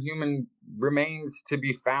modern human remains to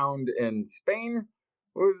be found in Spain.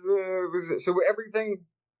 Was so everything.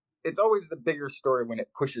 It's always the bigger story when it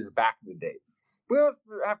pushes back the date. We also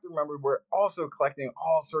have to remember we're also collecting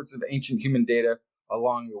all sorts of ancient human data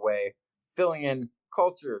along the way, filling in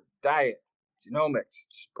culture, diet, genomics,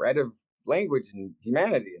 spread of language and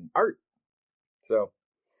humanity and art. So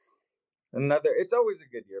it's always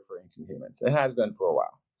a good year for ancient humans. It has been for a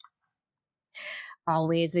while.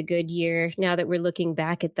 Always a good year now that we're looking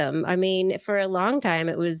back at them. I mean, for a long time,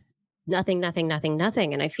 it was nothing.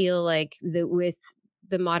 And I feel like that with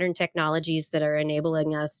the modern technologies that are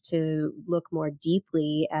enabling us to look more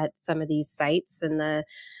deeply at some of these sites and the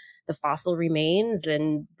fossil remains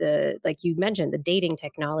and like you mentioned, the dating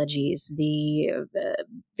technologies, the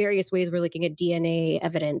various ways we're looking at DNA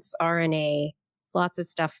evidence, RNA, lots of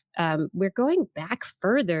stuff. We're going back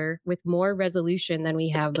further with more resolution than we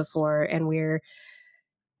have before. And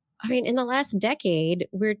in the last decade,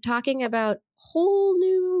 we're talking about whole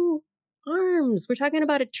new arms. We're talking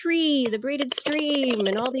about a tree, the braided stream,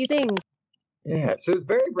 and all these things. Yeah, so it's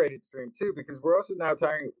very braided stream too, because we're also now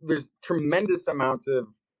there's tremendous amounts of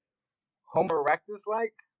Homo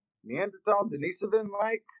erectus-like, Neanderthal,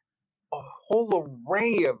 Denisovan-like, a whole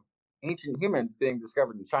array of ancient humans being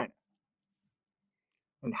discovered in China.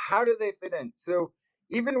 And how do they fit in? So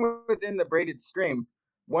even within the braided stream,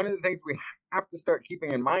 one of the things we have to start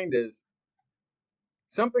keeping in mind is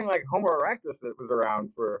something like Homo erectus that was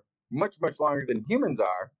around for much, much longer than humans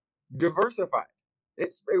are, diversified.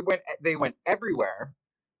 They went everywhere,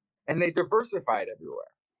 and they diversified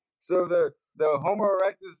everywhere. So the Homo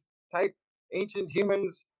erectus type ancient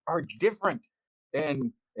humans are different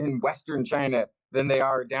in Western China than they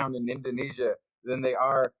are down in Indonesia, than they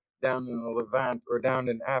are down in the Levant or down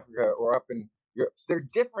in Africa or up in Europe. They're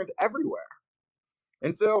different everywhere.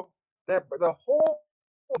 And so the whole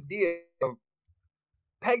idea of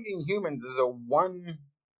pegging humans is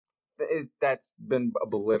that's been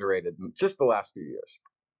obliterated in just the last few years.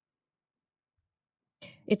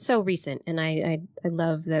 It's so recent, and I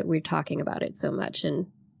love that we're talking about it so much. And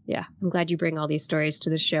yeah, I'm glad you bring all these stories to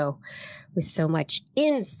the show with so much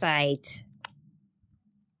insight.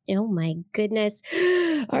 Oh my goodness.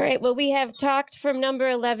 All right, well, we have talked from number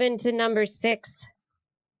 11 to number 6,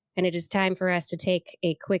 and it is time for us to take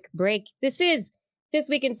a quick break. This is This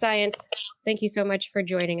Week in Science. Thank you so much for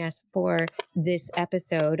joining us for this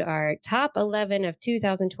episode, our top 11 of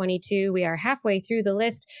 2022. We are halfway through the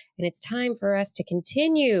list, and it's time for us to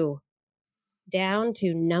continue down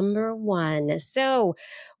to number 1. So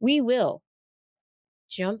we will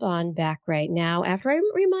jump on back right now after I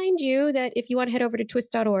remind you that if you want to head over to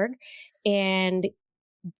TWIS.org and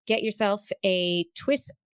get yourself a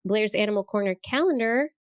TWIS Blair's Animal Corner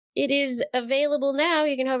calendar, it is available now.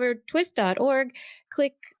 You can head over to TWIS.org,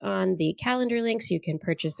 click on the calendar links. You can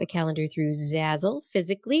purchase a calendar through Zazzle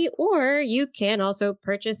physically, or you can also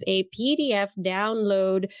purchase a PDF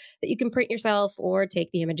download that you can print yourself or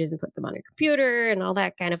take the images and put them on your computer and all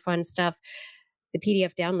that kind of fun stuff. The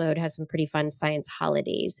PDF download has some pretty fun science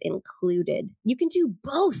holidays included. You can do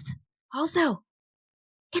both Also,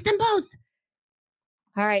 get them both.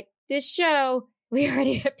 All right, this show, we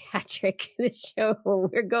already had Patrick. This show,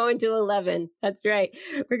 we're going to 11. That's right.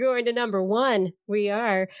 We're going to number 1. We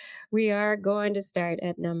are going to start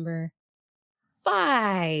at number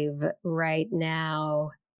 5 right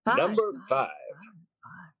now. Number 5.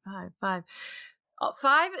 5.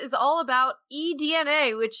 5 is all about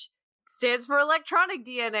eDNA, which stands for electronic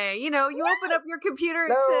DNA. You know, you open up your computer,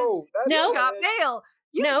 it says, you got mail.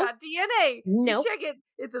 You got DNA. No. You check it.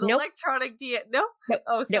 It's an electronic DNA. No?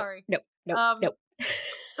 Oh, sorry. No.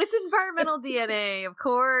 It's environmental DNA, of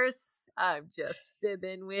course. I'm just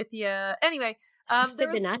fibbing with you. Anyway, there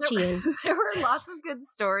were lots of good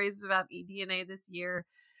stories about eDNA this year.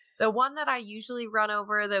 The one that I usually run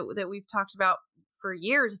over that we've talked about for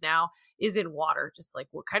years now is in water, just like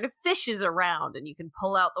what kind of fish is around, and you can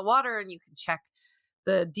pull out the water and you can check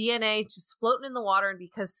the DNA just floating in the water. And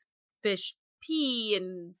because fish pee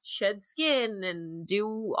and shed skin and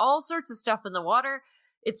do all sorts of stuff in the water,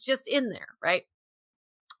 it's just in there, right?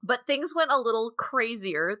 But things went a little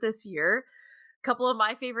crazier this year. A couple of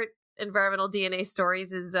my favorite environmental DNA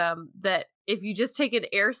stories is that if you just take an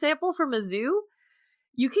air sample from a zoo,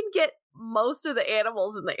 you can get most of the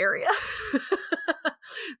animals in the area.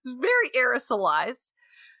 It's very aerosolized.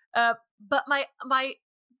 But my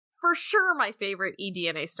for sure my favorite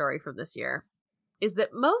eDNA story from this year is that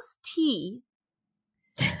most tea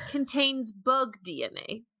contains bug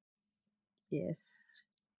DNA. Yes.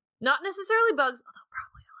 Not necessarily bugs, although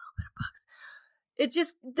probably a little bit of bugs. It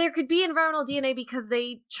just, there could be environmental DNA because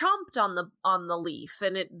they chomped on the leaf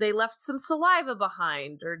and they left some saliva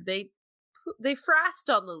behind, or they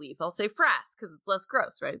frassed on the leaf. I'll say frass because it's less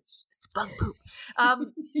gross, right? It's bug poop.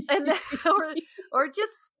 And then, or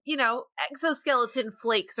just, you know, exoskeleton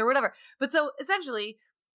flakes or whatever. But so essentially,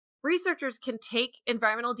 researchers can take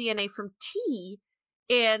environmental DNA from tea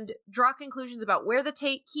and draw conclusions about where the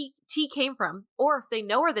tea came from, or if they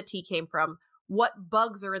know where the tea came from, what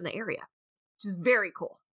bugs are in the area, which is very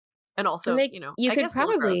cool. And also, you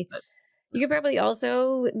could probably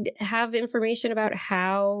also have information about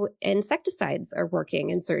how insecticides are working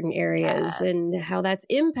in certain areas and how that's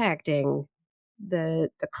impacting the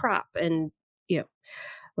crop and,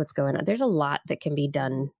 what's going on. There's a lot that can be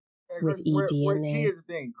done with eDNA. Where tea is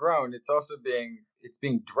being grown, it's also being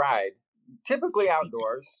dried, typically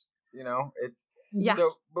outdoors.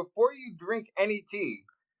 So before you drink any tea,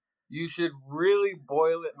 you should really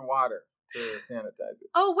boil it in water to sanitize it.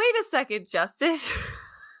 Oh, wait a second, Justin.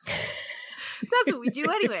 That's what we do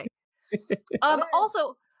anyway.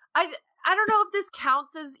 Also, I don't know if this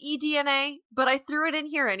counts as eDNA, but I threw it in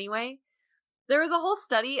here anyway. There was a whole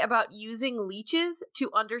study about using leeches to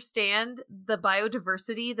understand the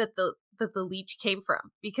biodiversity that the leech came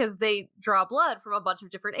from, because they draw blood from a bunch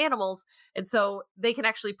of different animals, and so they can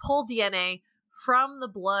actually pull DNA from the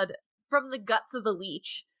blood, from the guts of the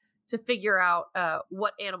leech, to figure out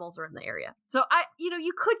what animals are in the area. So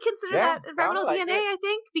you could consider that environmental DNA, I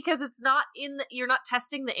think, because it's not you're not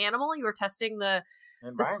testing the animal, you are testing the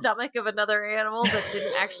stomach of another animal that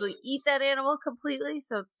didn't actually eat that animal completely.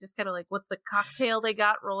 So it's just kind of like, what's the cocktail they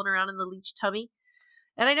got rolling around in the leech tummy?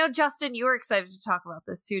 And I know, Justin, you were excited to talk about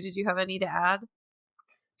this too. Did you have any to add?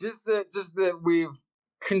 Just that we've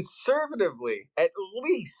conservatively, at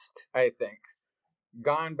least, I think,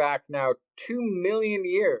 gone back now 2 million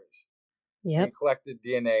years. Yep. And collected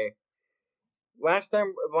DNA. Last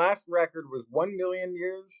record was 1 million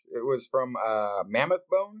years. It was from mammoth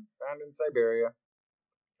bone found in Siberia,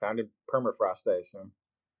 found in permafrost, I assume.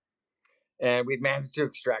 And we've managed to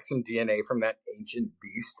extract some DNA from that ancient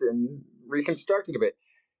beast and reconstruct it a bit.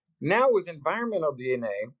 Now with environmental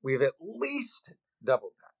DNA, we've at least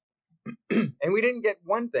doubled that. And we didn't get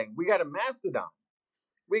one thing. We got a mastodon.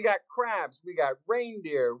 We got crabs. We got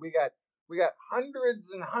reindeer. We got hundreds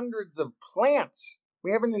and hundreds of plants.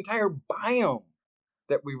 We have an entire biome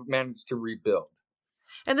that we've managed to rebuild.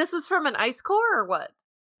 And this was from an ice core or what?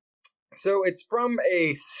 So it's from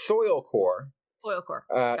a soil core. Soil core.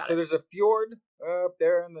 So there's a fjord up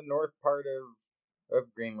there in the north part of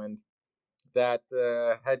Greenland that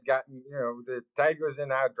had gotten, the tide goes in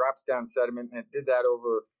and out, drops down sediment, and it did that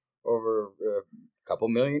over a couple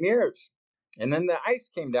million years. And then the ice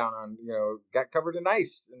came down got covered in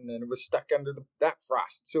ice, and then it was stuck under that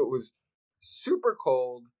frost. So it was super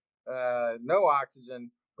cold, no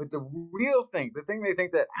oxygen. But the real thing, the thing they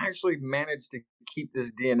think that actually managed to keep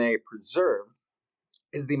this DNA preserved,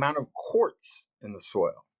 is the amount of quartz in the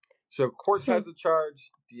soil. So quartz has a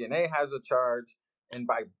charge, DNA has a charge, and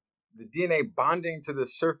by the DNA bonding to the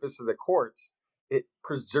surface of the quartz, it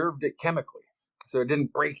preserved it chemically. So it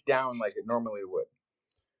didn't break down like it normally would.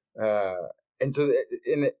 And so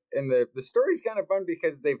the story's kind of fun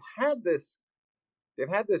because they've had this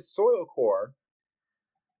soil core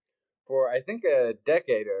for I think a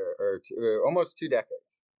decade or almost 2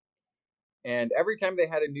 decades. And every time they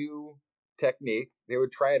had a new technique, they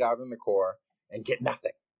would try it out in the core and get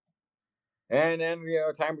nothing. And then,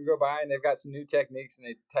 time would go by and they've got some new techniques and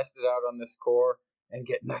they test it out on this core and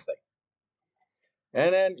get nothing.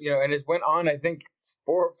 And then, and it went on, I think,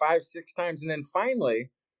 4, 5, 6 times. And then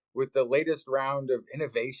finally, with the latest round of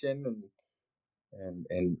innovation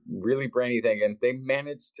and really brainy thing, and they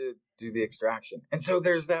managed to do the extraction. And so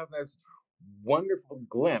there's now this wonderful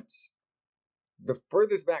glimpse, the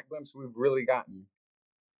furthest back glimpse we've really gotten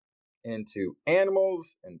into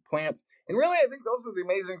animals and plants. And really, I think also the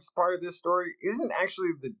amazing part of this story isn't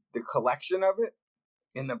actually the collection of it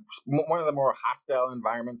in one of the more hostile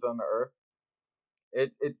environments on the earth.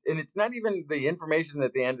 It's not even the information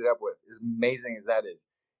that they ended up with, as amazing as that is.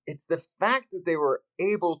 It's the fact that they were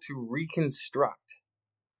able to reconstruct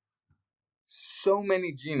so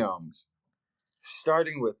many genomes,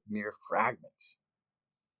 starting with mere fragments.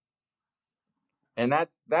 And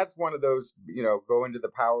that's one of those, go into the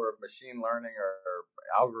power of machine learning or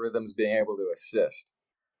algorithms being able to assist.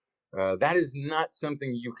 That is not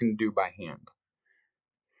something you can do by hand.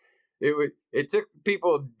 It took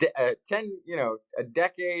people a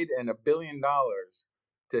decade and $1 billion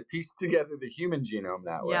to piece together the human genome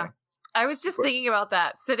that way. Yeah. I was just thinking about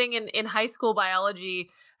that, sitting in high school biology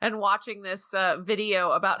and watching this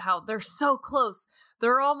video about how they're so close.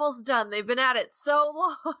 They're almost done. They've been at it so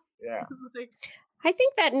long. Yeah. I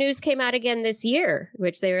think that news came out again this year,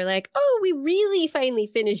 which they were like, oh, we really finally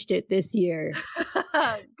finished it this year.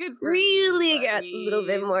 Good for really you, got a little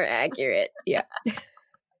bit more accurate. Yeah.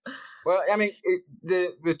 Well, I mean,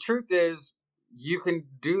 the truth is you can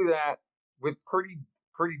do that with pretty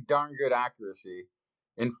darn good accuracy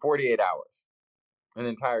in 48 hours, an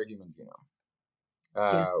entire human genome.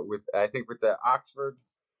 With the Oxford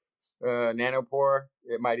nanopore,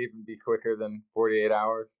 it might even be quicker than 48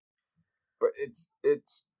 hours. But it's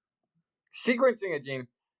sequencing a gene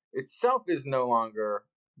itself is no longer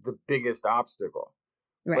the biggest obstacle.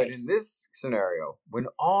 Right. But in this scenario, when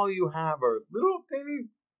all you have are little tiny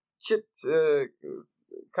chipped,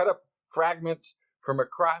 cut up fragments from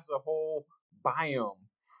across a whole biome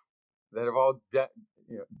that have all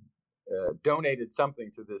donated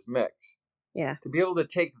something to this mix. Yeah. To be able to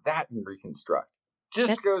take that and reconstruct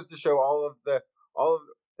goes to show all of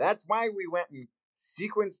that's why we went and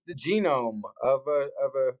sequenced the genome of a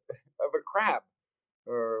crab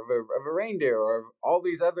or of a reindeer or of all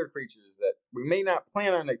these other creatures that we may not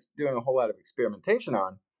plan on doing a whole lot of experimentation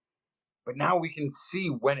on, but now we can see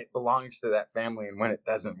when it belongs to that family and when it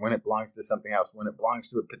doesn't, when it belongs to something else, when it belongs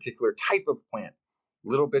to a particular type of plant.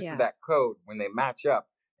 Little bits of that code, when they match up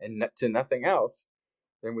and to nothing else,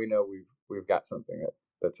 then we know we've got something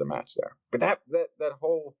that's a match there. But that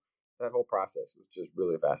whole process was just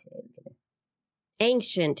really fascinating to me.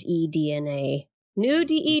 Ancient eDNA, new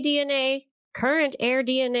eDNA, current air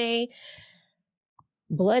DNA,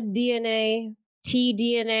 blood DNA,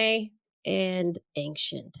 tDNA, and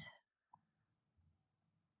ancient.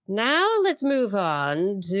 Now let's move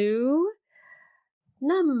on to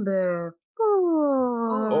number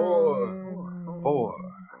 4.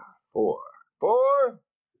 4.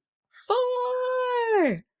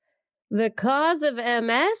 The cause of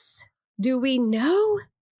MS? Do we know?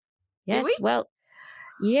 Yes, well,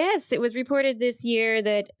 yes, it was reported this year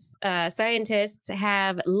that scientists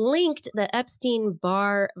have linked the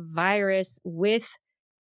Epstein-Barr virus with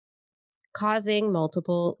causing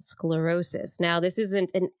multiple sclerosis. Now, this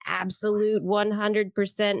isn't an absolute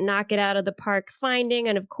 100% knock it out of the park finding.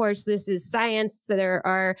 And of course, this is science. So there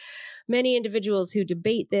are many individuals who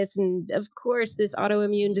debate this. And of course, this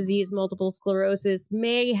autoimmune disease, multiple sclerosis,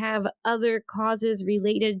 may have other causes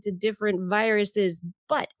related to different viruses.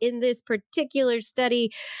 But in this particular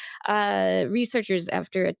study, researchers,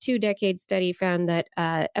 after a 2-decade study, found that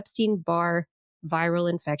Epstein-Barr viral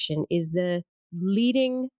infection is the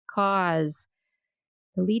leading cause,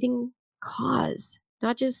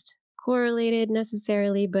 not just correlated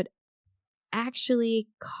necessarily, but actually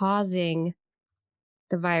causing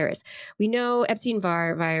the virus. We know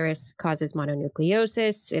Epstein-Barr virus causes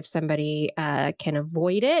mononucleosis. If somebody can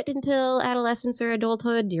avoid it until adolescence or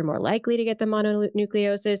adulthood, you're more likely to get the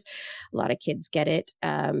mononucleosis. A lot of kids get it.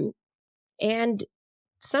 And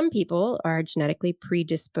some people are genetically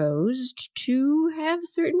predisposed to have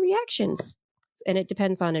certain reactions. And it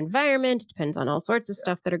depends on environment, it depends on all sorts of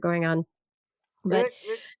stuff that are going on. But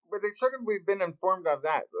we've been informed of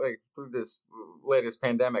that, like through this latest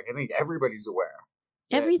pandemic. I think everybody's aware.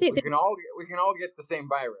 Everything we can all get the same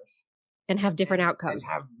virus. and have different outcomes.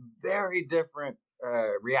 And have very different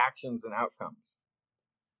reactions and outcomes.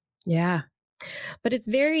 Yeah. But it's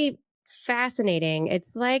very fascinating.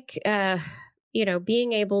 It's like,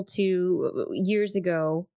 being able to, years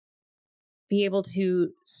ago, be able to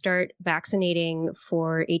start vaccinating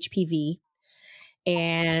for HPV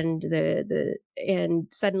and and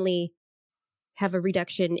suddenly have a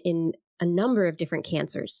reduction in a number of different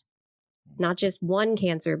cancers. Not just one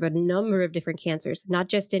cancer, but a number of different cancers, not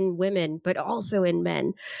just in women, but also in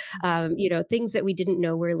men. Things that we didn't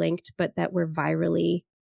know were linked, but that were virally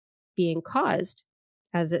being caused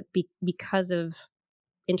because of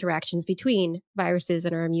interactions between viruses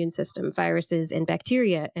and our immune system, viruses and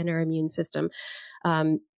bacteria and our immune system.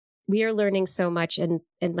 We are learning so much. And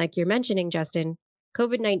like you're mentioning, Justin,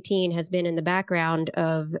 COVID-19 has been in the background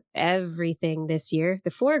of everything this year,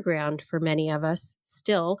 the foreground for many of us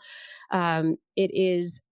still. It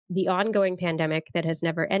is the ongoing pandemic that has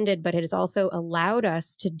never ended, but it has also allowed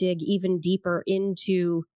us to dig even deeper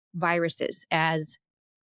into viruses as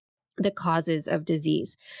the causes of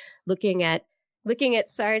disease, looking at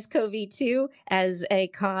SARS-CoV-2 as a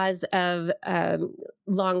cause of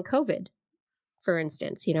long COVID, for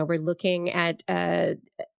instance. We're looking at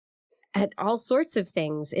all sorts of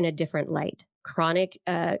things in a different light. Chronic,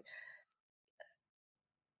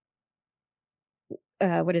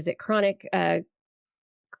 Chronic,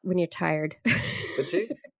 when you're tired.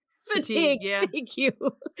 Fatigue? Fatigue, yeah. Thank you.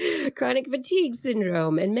 Chronic fatigue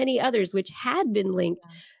syndrome and many others, which had been linked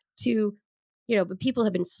to, but people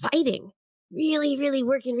have been fighting, really, really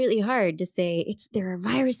working really hard to say there are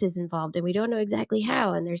viruses involved and we don't know exactly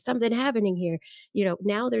how, and there's something happening here.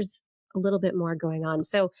 Now there's a little bit more going on.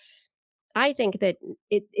 So I think that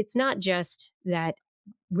it's not just that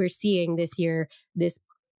we're seeing this year this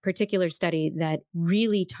particular study that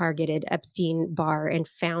really targeted Epstein-Barr and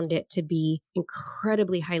found it to be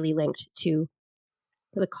incredibly highly linked to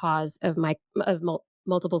the cause of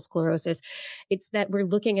multiple sclerosis. It's that we're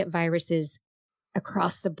looking at viruses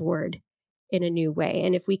across the board in a new way.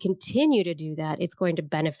 And if we continue to do that, it's going to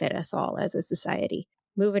benefit us all as a society.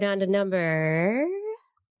 Moving on to number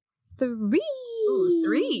 3. Ooh,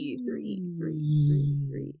 three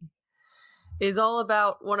is all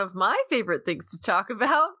about one of my favorite things to talk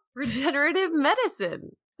about, regenerative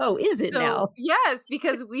medicine. Oh, is it now? Yes,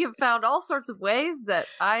 because we have found all sorts of ways that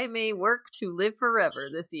I may work to live forever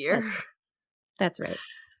this year. That's right.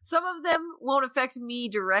 Some of them won't affect me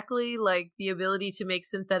directly, like the ability to make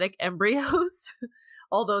synthetic embryos,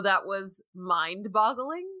 although that was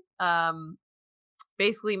mind-boggling.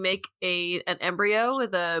 Basically make an embryo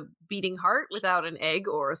with a beating heart without an egg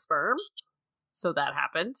or a sperm. So that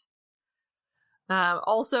happened.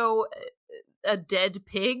 Also, a dead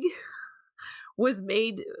pig was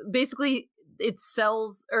made, basically its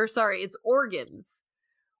organs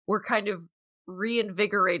were kind of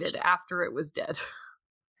reinvigorated after it was dead.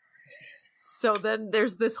 So then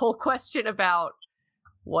there's this whole question about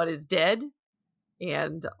what is dead,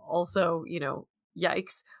 and also,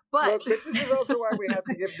 yikes. But this is also why we have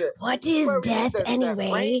to give what is death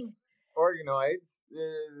anyway? Organoids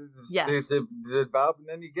to develop, and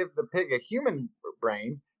then you give the pig a human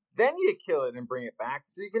brain. Then you kill it and bring it back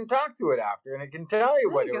so you can talk to it after, and it can tell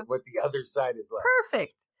you what the other side is like.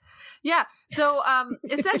 Perfect. Yeah. So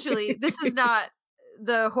essentially, this is not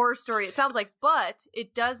the horror story it sounds like, but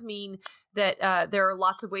it does mean that there are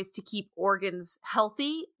lots of ways to keep organs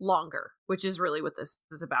healthy longer, which is really what this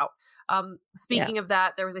is about. Speaking of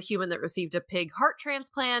that, there was a human that received a pig heart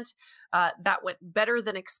transplant that went better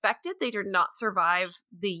than expected. They did not survive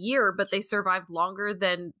the year, but they survived longer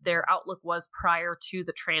than their outlook was prior to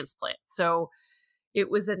the transplant. So it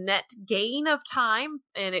was a net gain of time,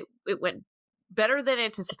 and it went better than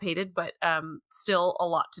anticipated, but still a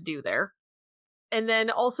lot to do there. And then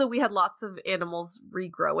also we had lots of animals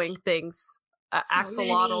regrowing things.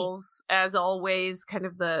 Axolotls, as always, kind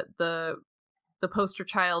of the poster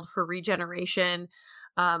child for regeneration.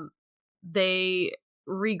 They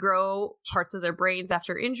regrow parts of their brains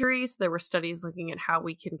after injuries. There were studies looking at how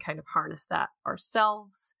we can kind of harness that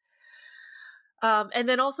ourselves. And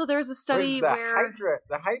then also there's a study where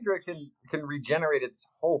the Hydra can regenerate its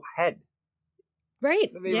whole head.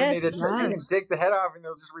 Right. Yes. You can take the head off and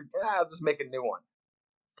they'll I'll just make a new one.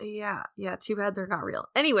 Yeah. Too bad they're not real.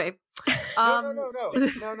 Anyway. No.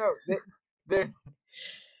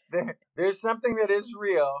 There's something that is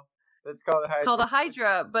real that's called a Hydra. Called a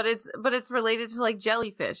Hydra, but it's related to like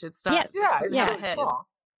jellyfish. It's not. Yes. Yeah. It's really head. Small.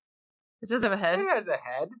 It does have a head. It has a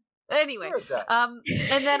head. Anyway, sure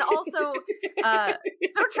and then also,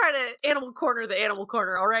 don't try to animal corner the animal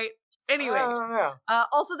corner. All right. Anyway, I don't know.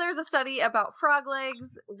 Also, there's a study about frog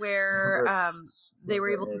legs where they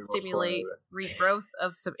were able to stimulate regrowth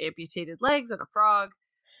of some amputated legs in a frog,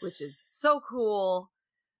 which is so cool.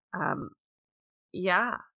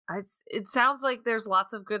 Yeah, it sounds like there's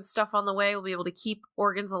lots of good stuff on the way. We'll be able to keep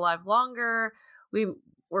organs alive longer.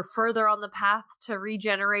 We're further on the path to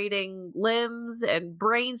regenerating limbs and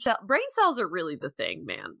brain cells. Brain cells are really the thing,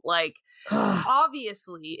 man. Like,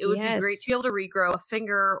 obviously, it would be great to be able to regrow a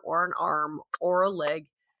finger or an arm or a leg,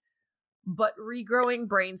 but regrowing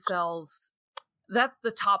brain cells, that's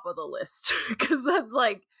the top of the list, because that's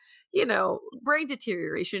like, brain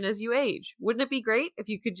deterioration as you age. Wouldn't it be great if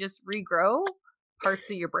you could just regrow parts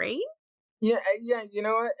of your brain? Yeah, you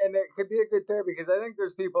know what? And it could be a good therapy, because I think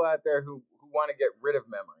there's people out there who want to get rid of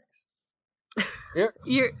memories.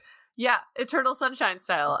 Yeah, Eternal Sunshine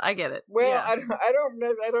style. I get it. Well, yeah. I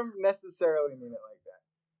don't necessarily mean it like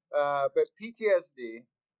that. But PTSD,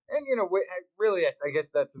 and really, I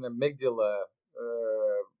guess that's an amygdala,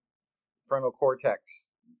 frontal cortex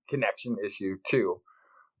connection issue too.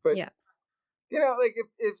 But yeah. Like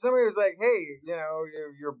if somebody was like, hey,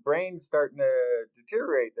 your brain's starting to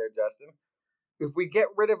deteriorate there, Justin. If we get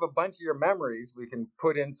rid of a bunch of your memories, we can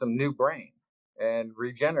put in some new brain and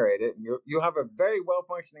regenerate it. And you'll have a very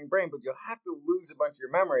well-functioning brain, but you'll have to lose a bunch of your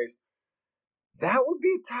memories. That would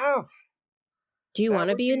be tough. Do you want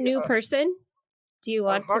to be a new person? Do you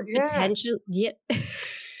want to potentially... Yeah.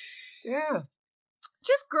 Yeah.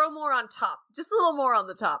 Just grow more on top. Just a little more on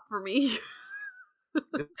the top for me.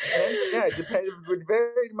 It depends. It would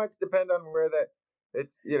very much depend on where that...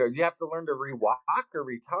 It's, you have to learn to re-walk or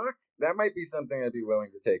re-talk. That might be something I'd be willing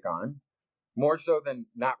to take on. More so than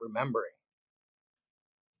not remembering.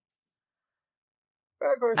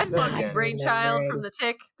 Of course, I just want to be brainchild from the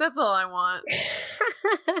Tick. That's all I want.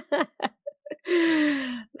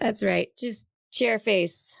 That's right. Just chair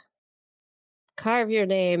face. Carve your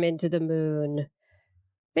name into the moon.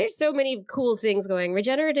 There's so many cool things going.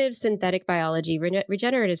 Regenerative synthetic biology,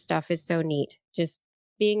 regenerative stuff is so neat. Just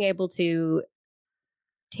being able to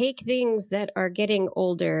take things that are getting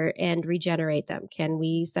older and regenerate them. Can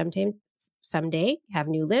we someday have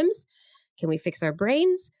new limbs? Can we fix our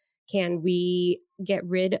brains? Can we get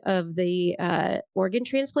rid of the organ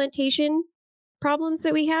transplantation problems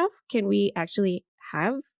that we have? Can we actually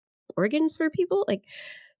have organs for people? Like,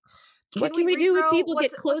 what can we do if people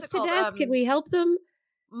get close to death? Can we help them?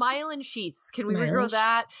 Myelin sheaths. Can we regrow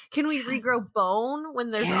that? Can we regrow bone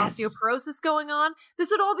when there's osteoporosis going on? This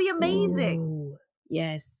would all be amazing. Ooh,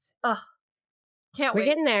 yes. Can't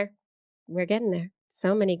wait. We're getting there.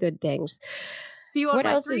 So many good things. See you on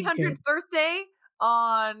my 300th birthday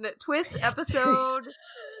on TWIS episode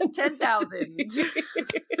 10,000.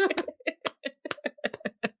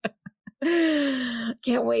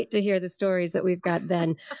 Can't wait to hear the stories that we've got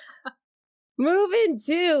then. Moving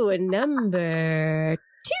to number 2.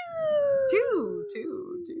 Two.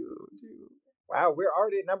 Wow, we're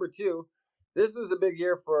already at number 2. This was a big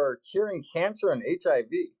year for curing cancer and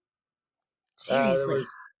HIV. Seriously.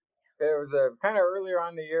 There was a kind of earlier on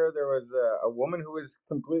in the year, there was a woman who was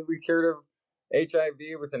completely cured of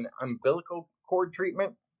HIV with an umbilical cord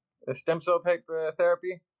treatment, a stem cell type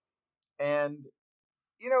therapy. And,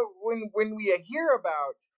 when we hear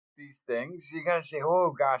about these things, you got to say,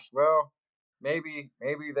 oh gosh, well, maybe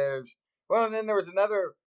there's, well, and then there was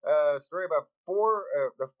another story about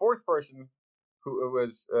the fourth person who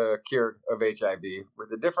was cured of HIV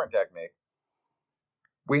with a different technique.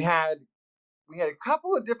 We had a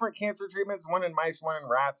couple of different cancer treatments, one in mice, one in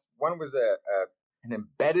rats. One was an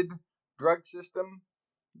embedded drug system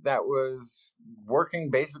that was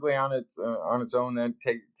working basically on its own, then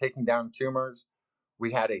taking down tumors.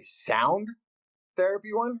 We had a sound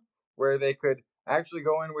therapy one where they could actually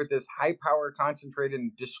go in with this high power concentrated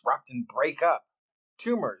and disrupt and break up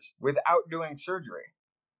tumors without doing surgery,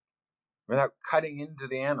 without cutting into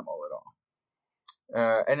the animal at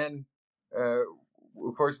all. And then,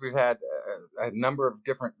 of course, we've had a number of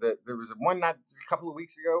different. There was one not a couple of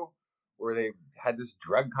weeks ago where they had this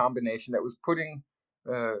drug combination that was putting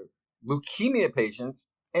leukemia patients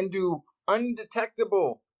into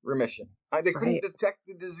undetectable remission. They couldn't detect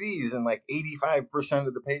the disease in like 85%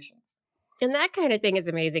 of the patients. And that kind of thing is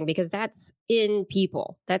amazing because that's in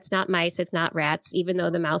people. That's not mice. It's not rats, even though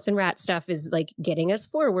the mouse and rat stuff is like getting us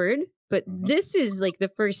forward. But this is like the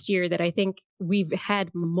first year that I think we've had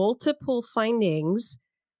multiple findings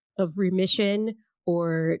of remission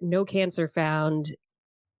or no cancer found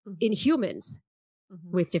in humans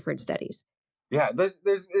with different studies. Yeah,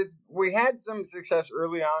 we had some success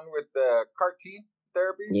early on with the CAR T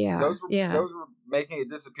therapies. Yeah, those were making it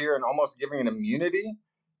disappear and almost giving an immunity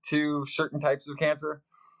to certain types of cancer.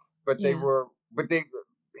 but they were,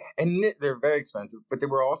 and they're very expensive, but they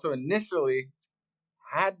were also initially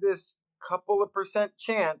had this couple of %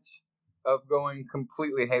 chance of going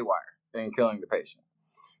completely haywire and killing the patient.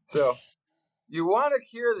 So you want a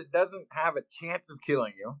cure that doesn't have a chance of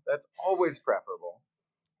killing you. That's always preferable.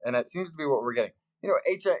 And that seems to be what we're getting. You know,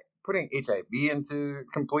 putting HIV into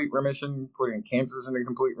complete remission, putting cancers into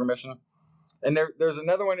complete remission. And there's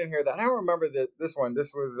another one in here that I don't remember this one.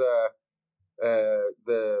 This was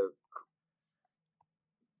the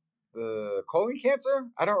colon cancer.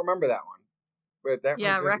 I don't remember that one. But that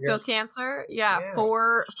rectal cancer. Yeah,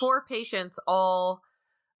 four patients all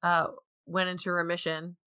went into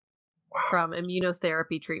remission from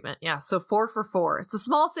immunotherapy treatment. Yeah, so 4 for 4. It's a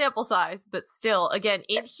small sample size, but still, again,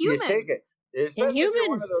 in humans. You take it. Especially if you're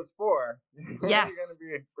one of those 4. Yes. You're going to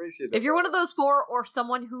be appreciative. If you're one of those 4 or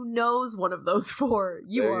someone who knows one of those 4,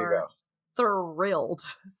 you are thrilled.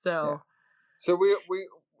 So we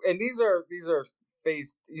and these are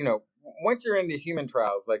phase, you know, once you're into human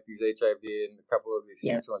trials like these HIV and a couple of these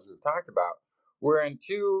cancer ones we've talked about, we're in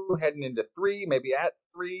 2, heading into 3, maybe at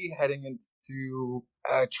 3, heading into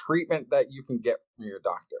a treatment that you can get from your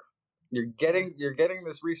doctor. You're getting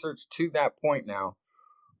this research to that point now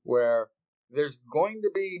where there's going to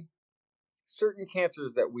be certain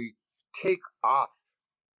cancers that we take off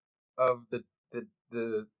of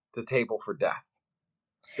the table for death.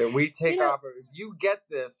 That we take off. If you get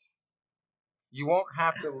this, you won't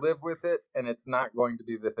have to live with it, and it's not going to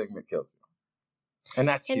be the thing that kills you. And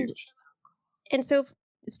that's huge. And so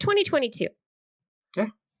it's 2022. Yeah.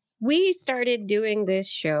 We started doing this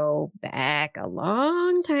show back a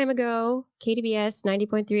long time ago. KTBS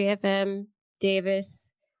 90.3 FM,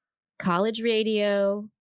 Davis, college radio.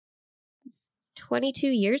 22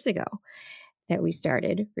 years ago that we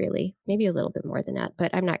started, really. Maybe a little bit more than that,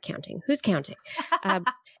 but I'm not counting. Who's counting?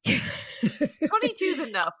 22 is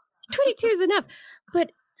enough. 22 is enough.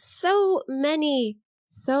 But so many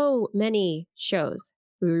shows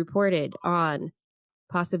we reported on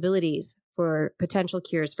possibilities for potential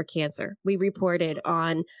cures for cancer. We reported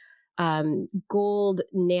on gold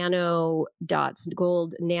nano dots,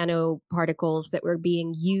 gold nanoparticles that were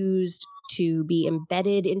being used to be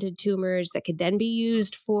embedded into tumors that could then be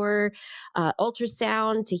used for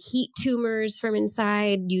ultrasound to heat tumors from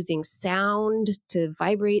inside, using sound to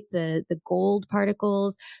vibrate the gold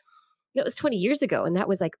particles. It was 20 years ago, and that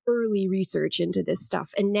was like early research into this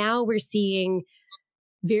stuff. And now we're seeing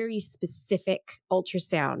very specific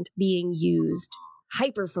ultrasound being used,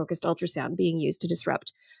 hyper-focused ultrasound being used to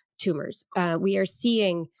disrupt tumors. We are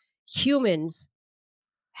seeing humans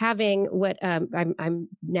having what I'm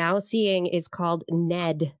now seeing is called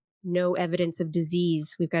NED, no evidence of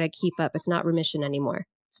disease. We've got to keep up. It's not remission anymore.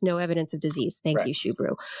 It's no evidence of disease. Thank you,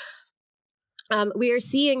 Shubru. We are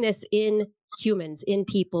seeing this in humans, in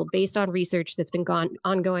people, based on research that's been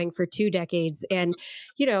ongoing for 2 decades. And,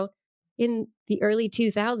 you know, in the early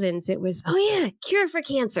 2000s, it was, cure for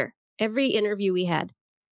cancer. Every interview we had.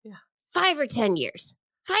 5 or 10 years.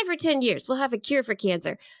 5 or 10 years, we'll have a cure for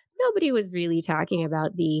cancer. Nobody was really talking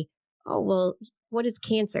about what is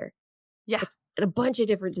cancer? Yeah. It's a bunch of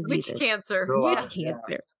different diseases. Which cancer? Which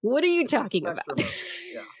cancer? Yeah. What are you talking about?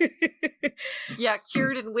 Yeah,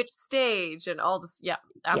 cured in which stage and all this. Yeah,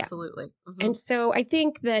 absolutely. Yeah. Mm-hmm. And so I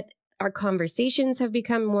think that our conversations have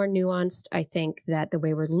become more nuanced. I think that the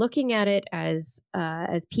way we're looking at it as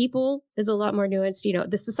people is a lot more nuanced. You know,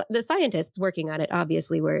 the scientists working on it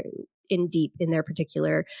obviously were in deep in their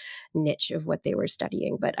particular niche of what they were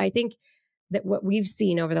studying. But I think that what we've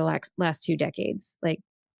seen over the last 2 decades, like,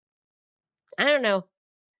 I don't know,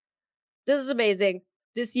 this is amazing.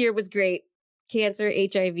 This year was great. Cancer,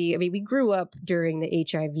 HIV. I mean, we grew up during the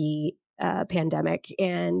HIV pandemic,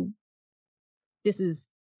 and this is,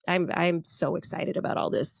 I'm so excited about all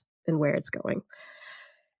this and where it's going.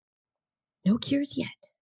 No cures yet.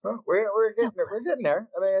 Well, we're getting there.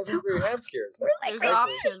 I mean, I think we have cures. There's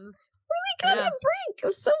options. We're like on the brink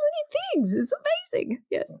of so many things. It's amazing.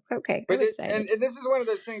 Yes. Okay. But I'm excited. And this is one of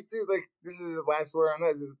those things too. Like, this is the last word on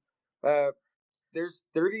that. There's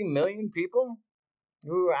 30 million people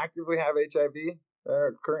who actively have HIV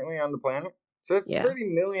currently on the planet. So it's 30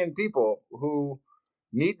 million people who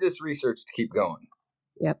need this research to keep going.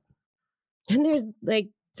 Yep. And there's like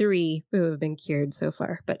 3 who have been cured so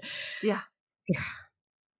far, but yeah,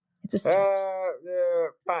 it's a start.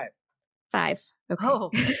 5. 5. Okay.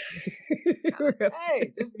 Oh.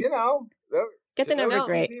 Hey, just, get the numbers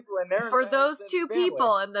right. For those 2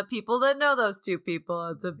 people and the people that know those 2 people,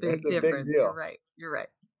 it's a big difference. Big deal. You're right.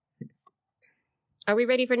 Are we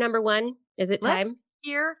ready for number 1? Is it time? Let's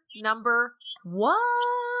hear number 1.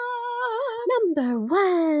 Number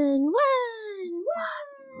 1.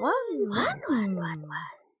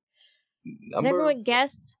 Did everyone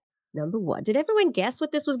guess number one? Did everyone guess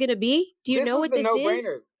what this was going to be? Do you know what this is? This was the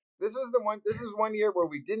no-brainer. This was the one. This is one year where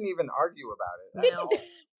we didn't even argue about it. No,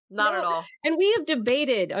 not at all. And we have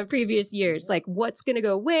debated on previous years, like what's going to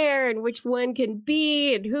go where and which one can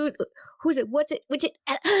be and who's it, what's it, which it.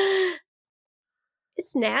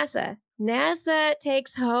 It's NASA. NASA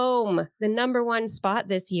takes home the number one spot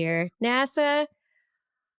this year. NASA,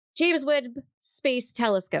 James Webb Space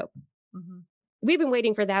Telescope. Mm-hmm. We've been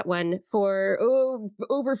waiting for that one for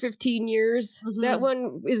over 15 years. Mm-hmm. That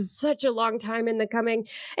one is such a long time in the coming.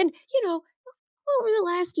 And, over the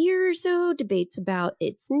last year or so, debates about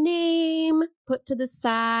its name put to the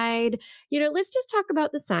side. Let's just talk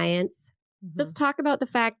about the science. Mm-hmm. Let's talk about the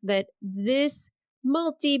fact that this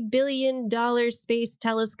multi-billion-dollar space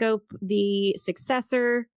telescope, the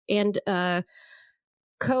successor and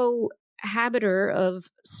co-habiter of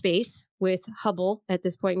space with Hubble at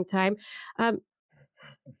this point in time,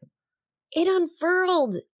 it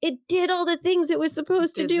unfurled. It did all the things it was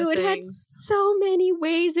supposed to do. It had so many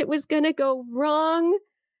ways it was going to go wrong.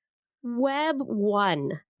 Webb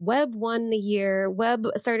won. Webb won the year. Webb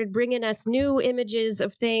started bringing us new images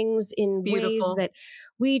of things in ways that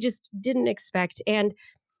we just didn't expect. And,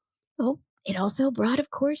 it also brought, of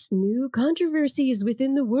course, new controversies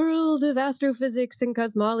within the world of astrophysics and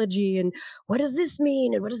cosmology. And what does this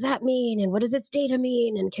mean? And what does that mean? And what does its data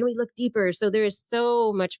mean? And can we look deeper? So there is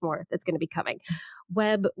so much more that's going to be coming.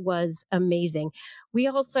 Webb was amazing. We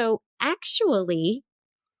also actually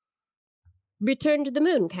returned to the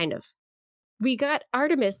moon, kind of. We got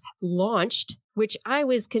Artemis launched, which I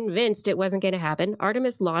was convinced it wasn't going to happen.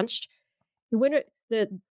 Artemis launched. The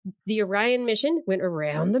Orion mission went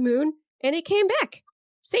around the moon. And it came back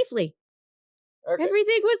safely. Okay.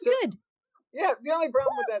 Everything was good. Yeah, the only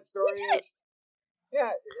problem with that story is,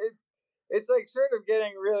 it's like sort of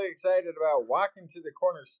getting really excited about walking to the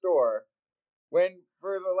corner store when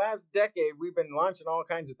for the last decade we've been launching all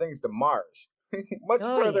kinds of things to Mars, much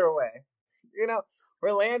further away.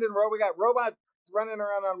 We're landing, we got robots running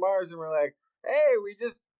around on Mars, and we're like, hey, we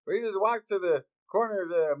just walked to the corner of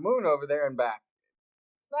the moon over there and back.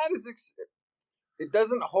 It's not as it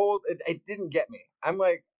doesn't hold. It didn't get me. I'm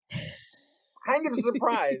like kind of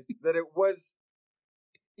surprised that it was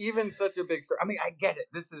even such a big story. I mean, I get it.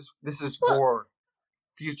 This is for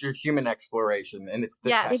future human exploration, and it's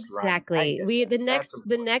the test exactly.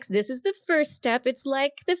 This is the first step. It's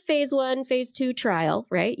like the phase 1, phase 2 trial,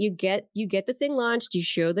 right? You get the thing launched, you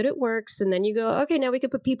show that it works, and then you go, okay, now we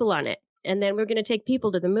can put people on it. And then we're going to take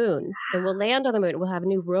people to the moon, and we'll land on the moon. We'll have a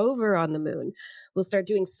new rover on the moon. We'll start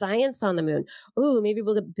doing science on the moon. Oh, maybe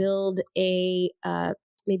we'll build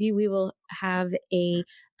maybe we will have a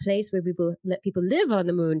place where we will let people live on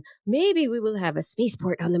the moon. Maybe we will have a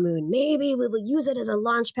spaceport on the moon. Maybe we will use it as a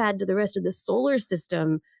launch pad to the rest of the solar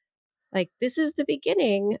system. Like, this is the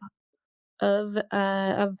beginning of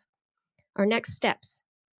our next steps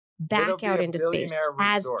back out into space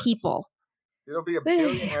as people. It'll be a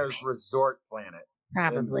billionaire's resort planet.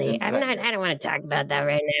 Probably. I don't want to talk about that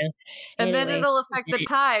right now. And then it'll affect the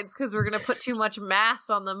tides because we're going to put too much mass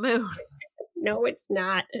on the moon. No, it's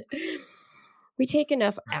not. We take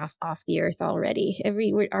enough off the Earth already.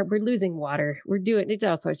 We're losing water. It's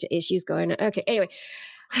all sorts of issues going on. Okay, anyway.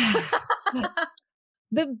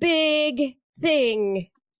 The big thing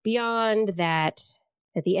beyond that,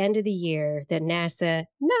 at the end of the year, that NASA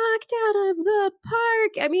knocked out of the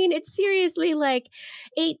park. I mean, it's seriously like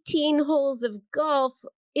 18 holes of golf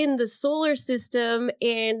in the solar system.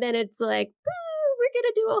 And then it's like, we're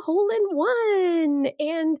going to do a hole-in-one.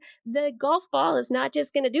 And the golf ball is not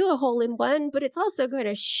just going to do a hole-in-one, but it's also going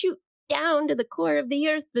to shoot down to the core of the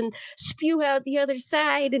Earth and spew out the other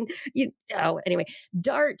side. And anyway,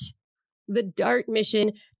 the DART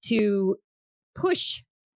mission to push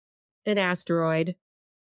an asteroid.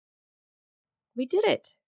 We did it.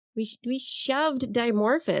 We shoved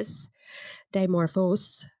Dimorphos.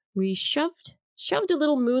 We shoved a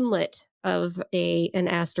little moonlet of an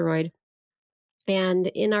asteroid. And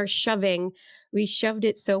in our shoving, we shoved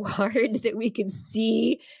it so hard that we could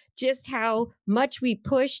see just how much we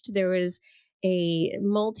pushed. There was a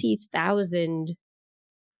multi-1,000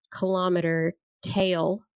 kilometer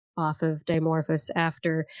tail off of Dimorphos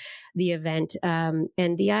after the event.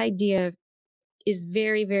 And the idea is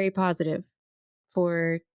very, very positive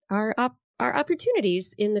for our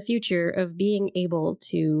opportunities in the future of being able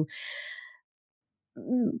to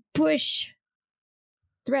push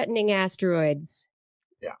threatening asteroids.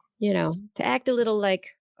 Yeah. To act a little like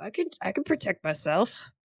I could protect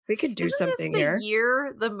myself. We could do something this the here.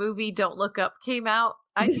 Year the movie Don't Look Up came out,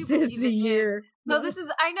 I this do believe is the year. No, this is,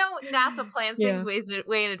 I know NASA plans things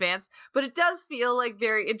way in advance, but it does feel like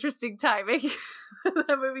very interesting timing.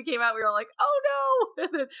 That movie came out, we were all like, oh no!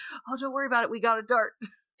 And then, oh, don't worry about it, we got a dart.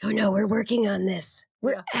 Oh no, we're working on this.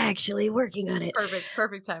 We're actually working on it.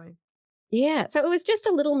 Perfect timing. Yeah, so it was just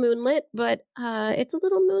a little moonlit, but it's a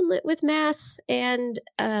little moonlit with mass, and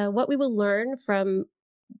what we will learn from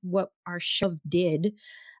what our shove did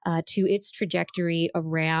to its trajectory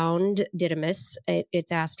around Didymus,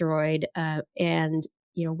 its asteroid, and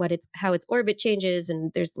how its orbit changes,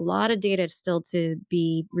 and there's a lot of data still to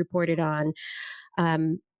be reported on,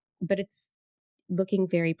 but it's looking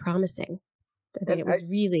very promising. I think it was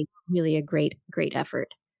really, really a great effort.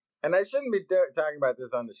 And I shouldn't be talking about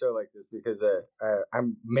this on the show like this because there's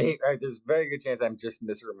a very good chance I'm just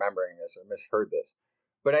misremembering this or misheard this.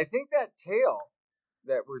 But I think that tail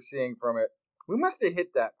that we're seeing from it, we must have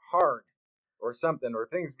hit that hard or something, or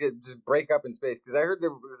things just break up in space. Because I heard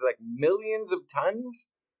there was like millions of tons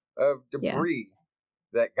of debris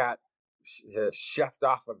that got schlepped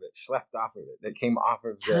off of it, that came off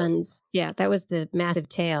of tons. Yeah, that was the massive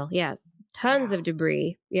tail. Yeah, tons of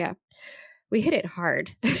debris. Yeah. We hit it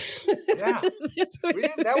hard. Yeah.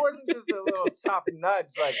 That wasn't just a little soft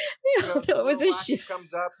nudge. Like, it was a ship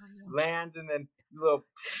comes up, lands, and then little.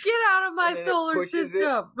 Get out of my solar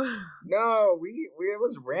system. No, it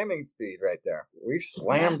was ramming speed right there. We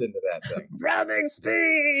slammed into that thing. Ramming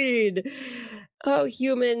speed. Oh,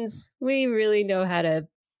 humans, we really know how to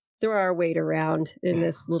throw our weight around in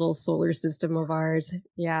this little solar system of ours.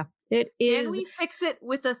 Yeah. It is. Can we fix it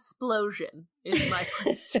with a splosion? Is my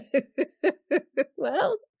question.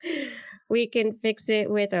 Well, we can fix it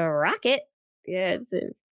with a rocket. Yeah, it's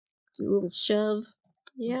a little shove.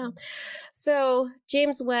 Yeah. So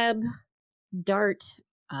James Webb, DART,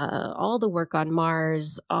 all the work on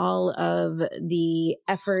Mars, all of the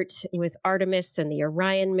effort with Artemis and the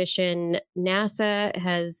Orion mission, NASA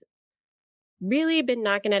has really been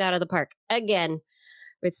knocking it out of the park again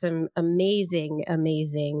with some amazing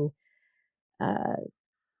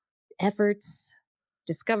efforts,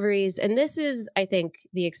 discoveries. And this is, I think,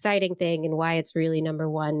 the exciting thing and why it's really number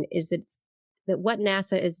one is that what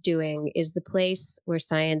NASA is doing is the place where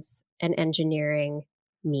science and engineering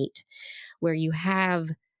meet, where you have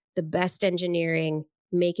the best engineering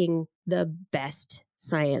making the best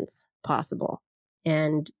science possible.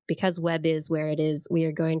 And because Webb is where it is, we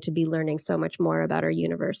are going to be learning so much more about our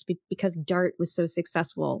universe. Because DART was so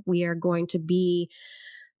successful, we are going to be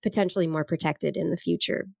potentially more protected in the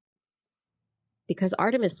future. Because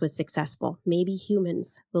Artemis was successful, maybe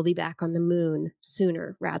humans will be back on the moon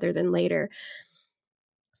sooner rather than later.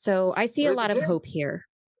 So I see a lot of hope here.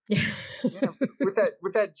 With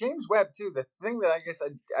that James Webb too, the thing that I guess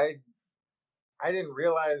I didn't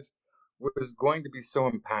realize was going to be so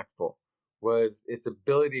impactful was its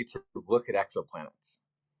ability to look at exoplanets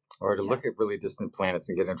or to look at really distant planets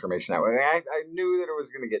and get information that way. I knew that it was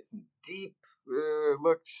going to get some deep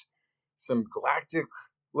looks, some galactic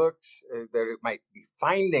looks, that it might be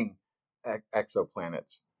finding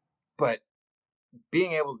exoplanets, but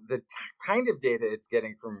being able, the kind of data it's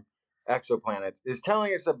getting from exoplanets is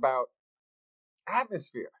telling us about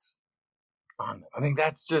atmospheres on them. I mean,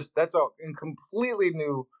 that's a completely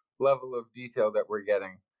new level of detail that we're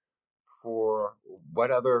getting for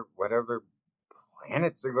what other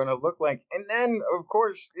planets are going to look like. And then, of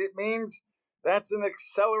course, it means that's an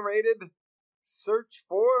accelerated search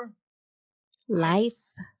for life.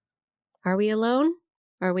 Are we alone?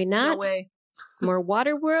 Are we not? No way. More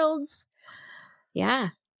water worlds? Yeah,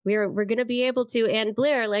 we're going to be able to. And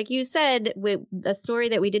Blair, like you said, with a story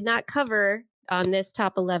that we did not cover on this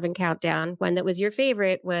top 11 countdown, one that was your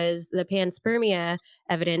favorite was the panspermia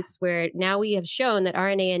evidence, where now we have shown that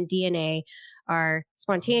RNA and DNA are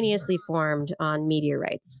spontaneously formed on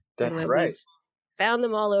meteorites. That's right. Found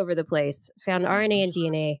them all over the place. Found RNA and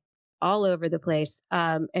DNA all over the place.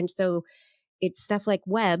 And so it's stuff like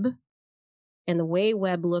Webb and the way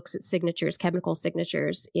Webb looks at signatures, chemical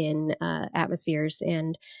signatures in atmospheres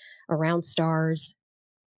and around stars.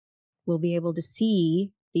 We'll be able to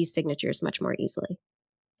see these signatures much more easily.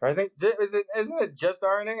 I think, isn't it just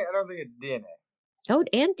RNA? I don't think it's DNA. Oh,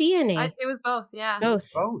 and DNA. It was both, yeah. Both.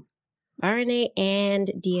 RNA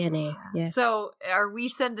and DNA, yes. So are we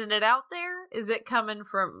sending it out there? Is it coming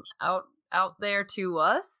from out there to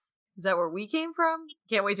us? Is that where we came from?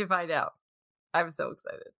 Can't wait to find out. I'm so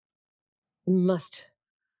excited. Must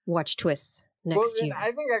watch TWIS next year.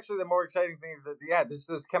 I think actually the more exciting thing is that, there's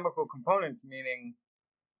those chemical components, meaning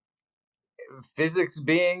physics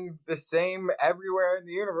being the same everywhere in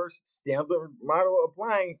the universe, standard model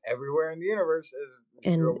applying everywhere in the universe.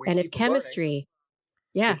 And if chemistry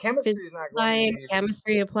Yeah. The chemistry is not going to be...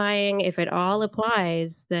 Chemistry applying. If it all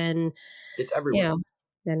applies, then... It's everywhere.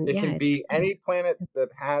 Then, it can be any planet that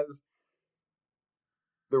has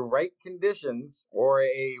the right conditions or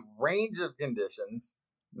a range of conditions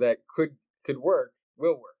that could work,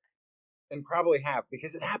 will work, and probably have,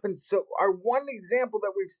 because it happens so... Our one example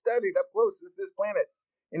that we've studied up close is this planet,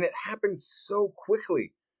 and it happens so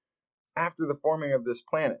quickly after the forming of this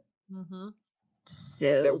planet. Mm-hmm.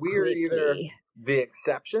 That we are either the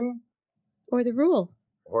exception or the rule.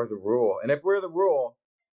 And if we're the rule,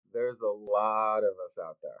 there's a lot of us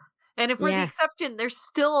out there. And if we're the exception, there's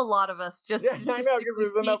still a lot of us. Just I know, because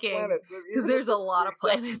there's enough planets. Because there's a lot of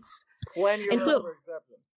planets. Plenty of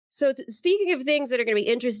exceptions. So speaking of things that are going to be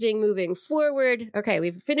interesting moving forward, okay,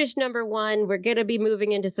 we've finished number 1. We're going to be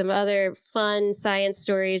moving into some other fun science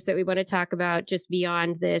stories that we want to talk about just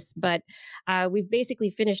beyond this. But we've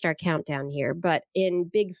basically finished our countdown here. But in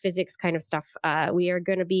big physics kind of stuff, we are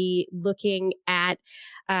going to be looking at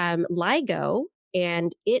LIGO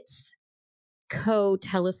and its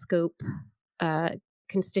co-telescope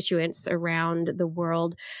constituents around the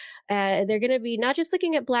world. They're going to be not just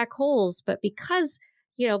looking at black holes, but because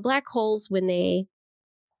black holes, when they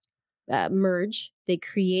merge, they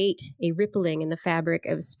create a rippling in the fabric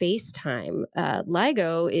of space-time.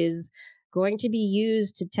 LIGO is going to be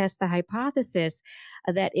used to test the hypothesis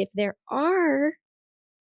that if there are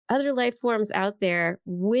other life forms out there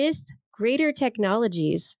with greater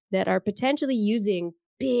technologies that are potentially using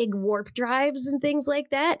big warp drives and things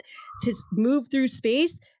like that to move through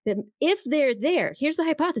space, then if they're there, here's the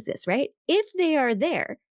hypothesis, right? If they are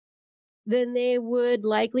there, then they would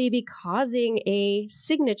likely be causing a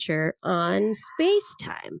signature on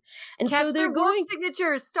space-time. And catch so they're their warp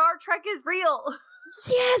signatures. Star Trek is real.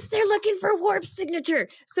 Yes, they're looking for warp signature.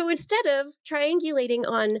 So instead of triangulating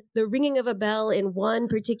on the ringing of a bell in one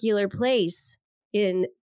particular place in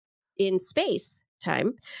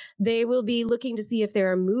space-time, they will be looking to see if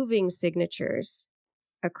there are moving signatures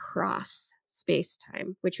across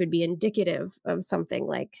space-time, which would be indicative of something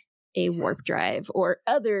like a warp drive or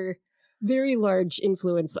other very large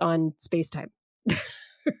influence on space-time. I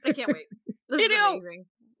can't wait. This is amazing.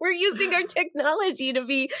 We're using our technology to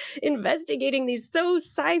be investigating these so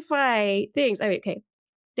sci-fi things. I mean, okay,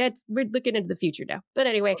 we're looking into the future now. But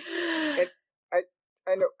anyway, I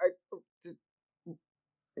know.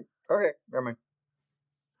 Okay, never mind.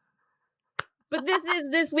 But this is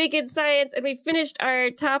This Week in Science, and we finished our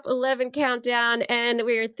top 11 countdown, and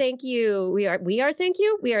we are thankful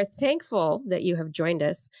that you have joined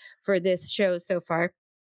us for this show so far.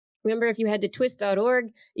 Remember, if you head to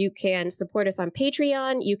TWIS.org, you can support us on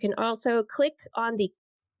Patreon. You can also click on the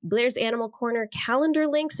Blair's Animal Corner calendar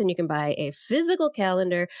links, and you can buy a physical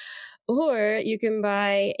calendar, or you can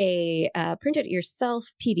buy a print it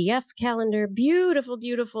yourself PDF calendar. Beautiful,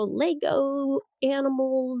 beautiful Lego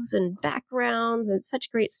animals and backgrounds and such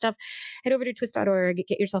great stuff. Head over to TWIS.org,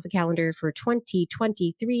 get yourself a calendar for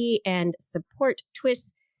 2023 and support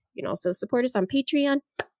TWIS. You can also support us on Patreon.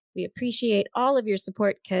 We appreciate all of your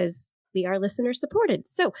support because we are listener supported.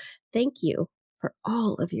 So thank you for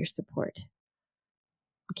all of your support.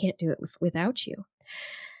 We can't do it without you.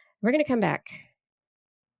 We're going to come back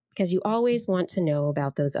because you always want to know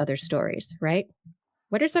about those other stories, right?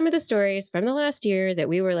 What are some of the stories from the last year that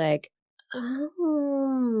we were like,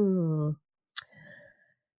 oh,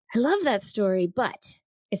 I love that story, but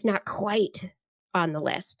it's not quite on the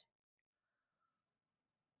list.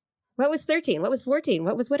 What was 13? What was 14?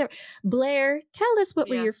 What was whatever? Blair, tell us what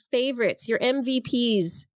were your favorites, your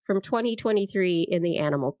MVPs from 2023 in the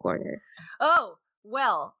Animal Corner. Oh,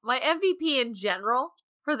 well, my MVP in general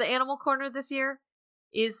for the Animal Corner this year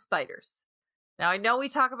is spiders. Now, I know we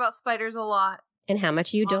talk about spiders a lot. And how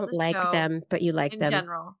much you don't like them, but you like them. In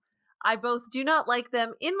general. I both do not like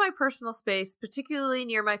them in my personal space, particularly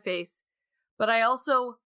near my face, but I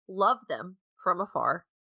also love them from afar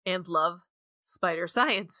and love spider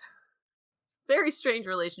science. Very strange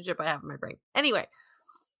relationship I have in my brain. Anyway,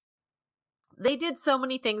 they did so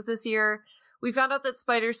many things this year. We found out that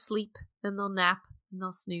spiders sleep and they'll nap and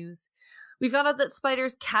they'll snooze. We found out that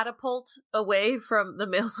spiders catapult away from, the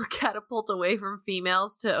males will catapult away from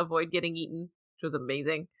females to avoid getting eaten, which was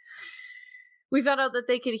amazing. We found out that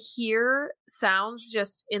they could hear sounds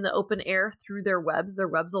just in the open air through their webs. Their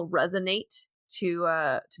webs will resonate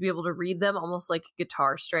to be able to read them, almost like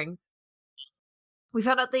guitar strings. We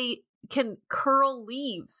found out they can curl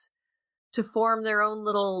leaves to form their own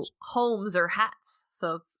little homes or hats.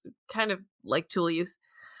 So it's kind of like tool use.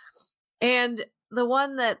 And the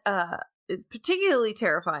one that is particularly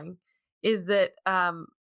terrifying is that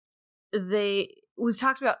we've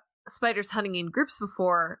talked about spiders hunting in groups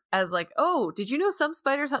before as like, oh, did you know some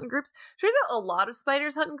spiders hunt in groups? Turns out a lot of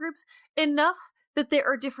spiders hunt in groups, enough that there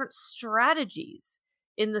are different strategies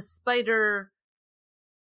in the spider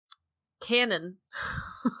canon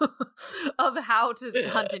of how to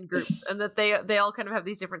hunt in groups, and that they all kind of have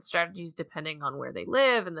these different strategies depending on where they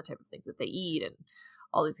live and the type of things that they eat and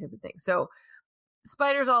all these kinds of things. So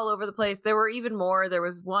spiders all over the place. There were even more. There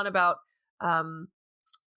was one about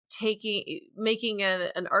making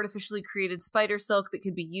an artificially created spider silk that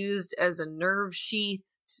could be used as a nerve sheath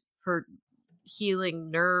for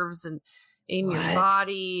healing nerves and in your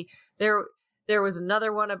body. There was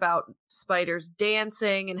another one about spiders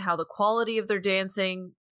dancing and how the quality of their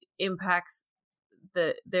dancing impacts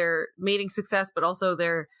their mating success, but also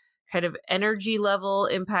their kind of energy level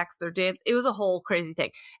impacts their dance. It was a whole crazy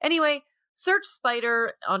thing. Anyway, search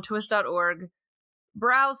spider on TWIS.org,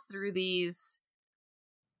 browse through these.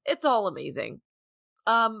 It's all amazing.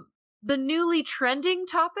 The newly trending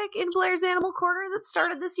topic in Blair's Animal Corner that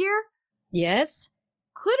started this year? Yes.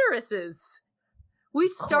 Clitorises. We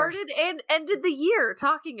started and ended the year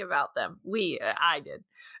talking about them. I did.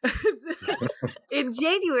 In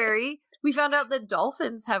January, we found out that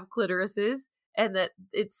dolphins have clitorises, and that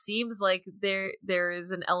it seems like there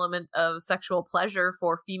is an element of sexual pleasure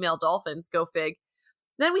for female dolphins. Go fig.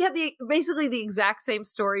 Then we had basically the exact same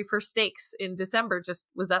story for snakes in December.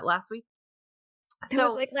 Was that last week? It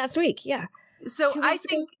was like last week, yeah. So I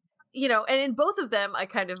think, and in both of them, I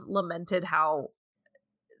kind of lamented how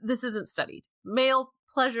this isn't studied. Male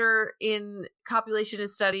pleasure in copulation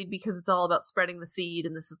is studied because it's all about spreading the seed,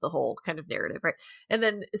 and this is the whole kind of narrative, right? And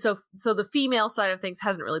then so the female side of things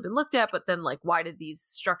hasn't really been looked at, but then like, why did these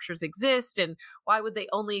structures exist, and why would they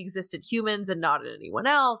only exist in humans and not in anyone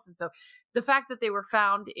else? And so the fact that they were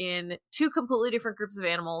found in two completely different groups of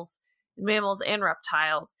animals, mammals and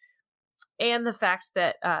reptiles, and the fact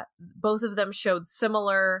that both of them showed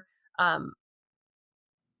similar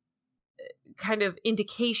kind of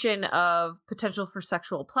indication of potential for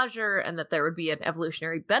sexual pleasure, and that there would be an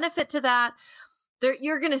evolutionary benefit to that.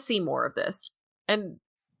 You're going to see more of this, and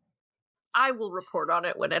I will report on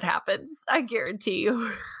it when it happens. I guarantee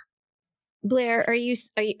you. Blair, are you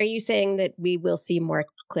saying that we will see more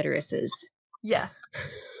clitorises? Yes,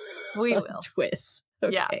 we will. TWIS.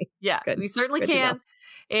 Okay. Yeah. Good. We certainly can.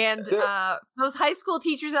 And those high school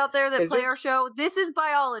teachers out there that play our show, this is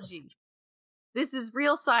biology. This is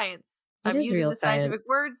real science. I'm using the scientific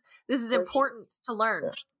words. This is important to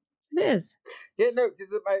learn. It is. Yeah, no,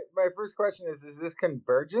 because my first question is this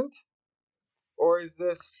convergent? Or is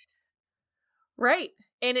this... Right.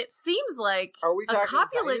 And it seems like a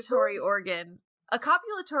copulatory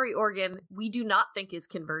organ, we do not think is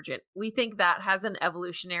convergent. We think that has an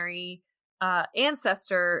evolutionary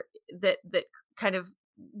ancestor that kind of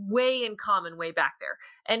way in common way back there.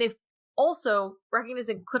 And if also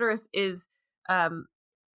recognizing clitoris is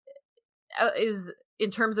in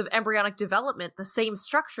terms of embryonic development the same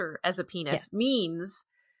structure as a penis, means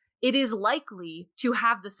it is likely to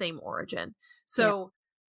have the same origin. So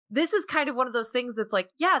this is kind of one of those things that's like,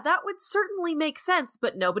 yeah, that would certainly make sense,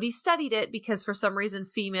 but nobody studied it because for some reason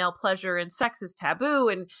female pleasure and sex is taboo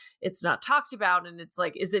and it's not talked about, and it's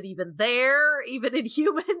like, is it even there even in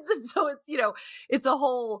humans? And so it's, it's a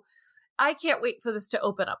whole, I can't wait for this to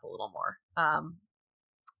open up a little more.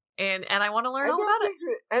 And I want to learn all about it.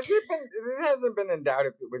 It hasn't been in doubt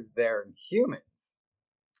if it was there in humans.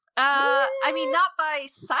 I mean, not by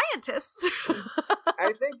scientists.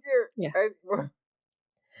 I think you're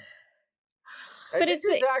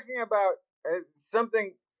talking about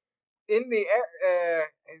something in the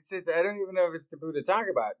air. I don't even know if it's taboo to talk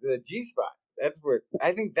about the G-spot.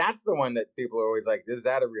 I think that's the one that people are always like, is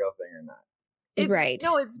that a real thing or not? Right.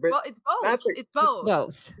 No, it's both. It's both. It's both. No,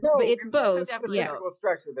 but it's both. It's physical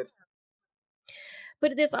structure that's...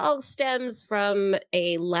 But this all stems from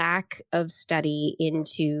a lack of study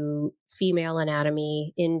into female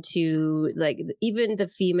anatomy, into like even the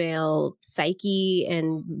female psyche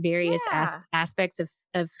and various aspects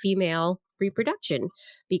of female reproduction,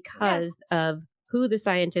 because of who the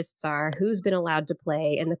scientists are, who's been allowed to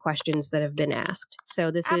play, and the questions that have been asked.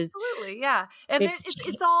 So this absolutely, yeah. And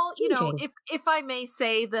it's all, if I may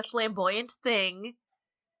say the flamboyant thing,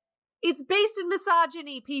 it's based in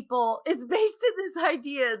misogyny, people. It's based in this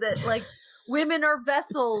idea that like women are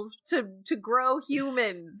vessels to grow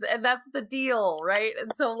humans, and that's the deal, right?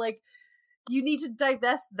 And so like you need to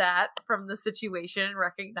divest that from the situation and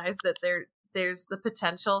recognize that there's the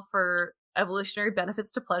potential for evolutionary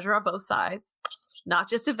benefits to pleasure on both sides, not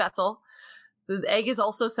just a vessel. The egg is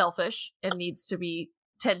also selfish and needs to be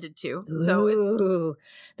tended to. So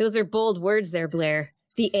those are bold words there, Blair.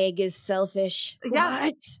 The egg is selfish. Yeah,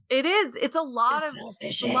 what? It is. It's a lot of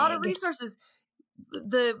egg. resources.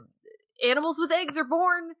 The animals with eggs are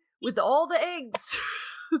born with all the eggs.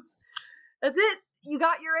 That's it. You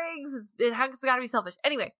got your eggs. It has got to be selfish.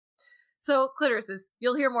 Anyway, so clitorises.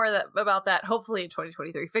 You'll hear more about that hopefully in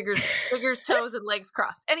 2023. Fingers, toes, and legs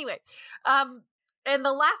crossed. Anyway, and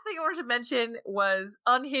the last thing I wanted to mention was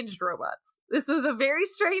unhinged robots. This was a very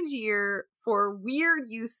strange year for weird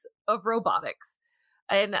use of robotics.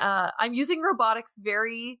 And I'm using robotics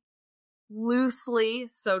very loosely,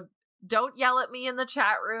 so don't yell at me in the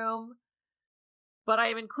chat room. But I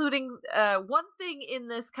am including one thing in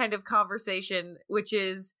this kind of conversation, which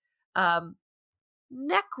is necrobotics,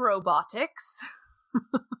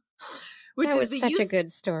 which that is was the such use a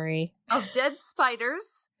good story of dead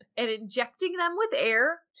spiders and injecting them with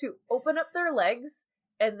air to open up their legs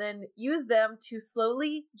and then use them to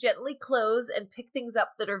slowly, gently close and pick things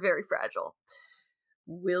up that are very fragile.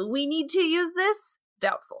 Will we need to use this?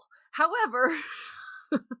 Doubtful. However,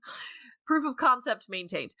 proof of concept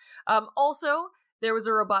maintained. Also, there was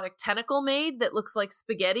a robotic tentacle made that looks like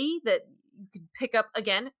spaghetti that you could pick up,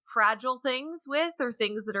 again, fragile things with or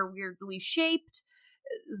things that are weirdly shaped.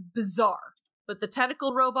 It's bizarre. But the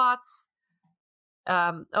tentacle robots...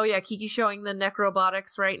 oh yeah, Kiki's showing the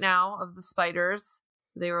necrobotics right now of the spiders.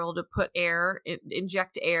 They were able to put air,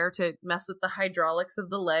 inject air to mess with the hydraulics of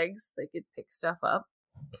the legs. They could pick stuff up.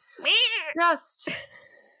 Just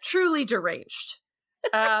truly deranged.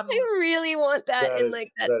 I really want that in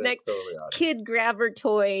like that next totally awesome kid grabber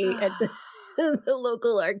toy at the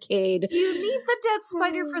local arcade. Do you need the dead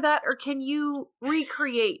spider for that, or can you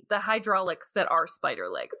recreate the hydraulics that are spider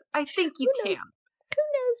legs? I think you can. Who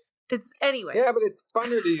knows? It's anyway. Yeah, but it's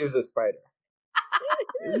funner to use a spider.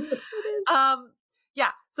 It is.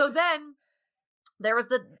 Yeah. So then there was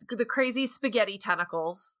the crazy spaghetti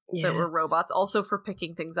tentacles that were robots, also for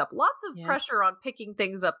picking things up. Lots of pressure on picking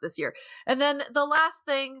things up this year. And then the last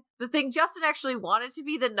thing, the thing Justin actually wanted to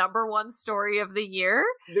be the #1 story of the year.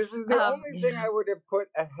 This is the only thing I would have put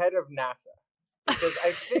ahead of NASA, because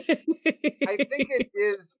I think it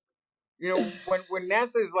is. You know, when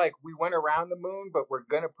NASA is like, we went around the moon, but we're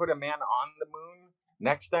going to put a man on the moon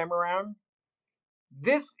next time around.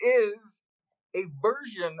 This is a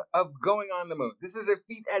version of going on the moon. This is a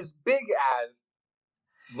feat as big as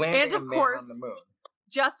landing a man on the moon.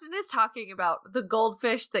 Justin is talking about the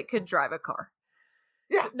goldfish that could drive a car.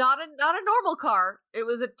 Yeah. Not a normal car. It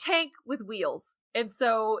was a tank with wheels. And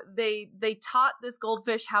so they taught this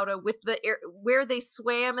goldfish how to, with the air, where they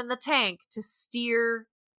swam in the tank, to steer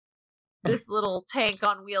this little tank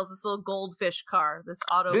on wheels, this little goldfish car, this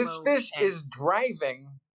auto. This fish is driving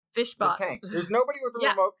Fishbot. the tank. There's nobody with a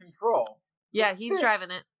remote control. Yeah, he's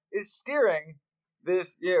driving it. Is steering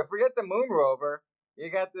this. Yeah, forget the moon rover.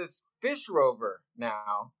 You got this fish rover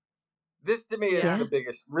now. This to me is the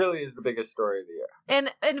biggest. Really, is the biggest story of the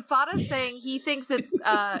year. And Fada's saying he thinks it's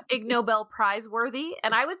Ig Nobel Prize worthy,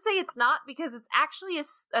 and I would say it's not, because it's actually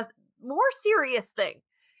a more serious thing.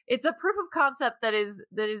 It's a proof of concept that is.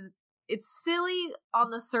 It's silly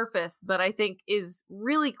on the surface, but I think is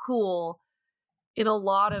really cool in a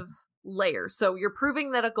lot of layers. So you're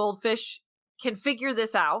proving that a goldfish can figure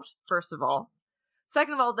this out, first of all.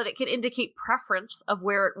 Second of all, that it can indicate preference of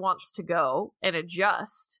where it wants to go and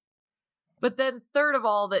adjust. But then third of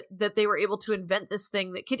all, that they were able to invent this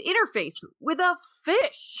thing that could interface with a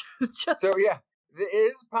fish. So yeah, it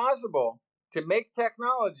is possible to make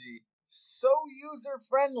technology so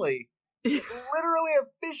user-friendly, literally a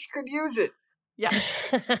fish could use it. Yeah.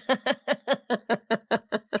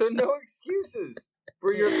 So no excuses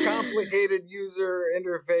for your complicated user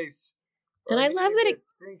interface. And I love that it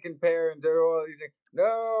sync and pair and do all these things.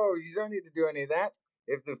 No, you don't need to do any of that.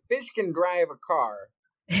 If the fish can drive a car,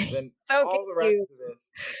 then all the rest of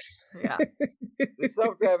this, the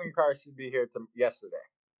self-driving car should be here yesterday.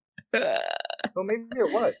 Well, maybe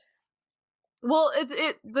it was. Well,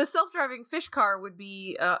 the self-driving fish car would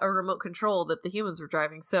be a remote control that the humans were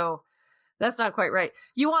driving, so that's not quite right.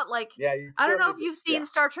 You want I don't know if you've seen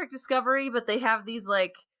Star Trek Discovery, but they have these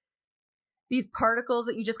these particles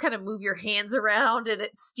that you just kind of move your hands around and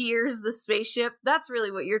it steers the spaceship. That's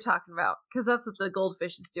really what you're talking about, because that's what the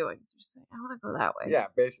goldfish is doing. You're just like, I want to go that way. Yeah,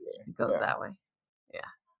 basically. It goes that way. Yeah.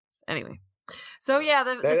 Anyway. So yeah,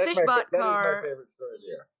 the fishbot car. That is my favorite story of the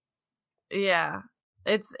year. Yeah.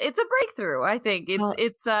 It's a breakthrough, I think.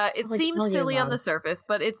 It seems silly on the surface,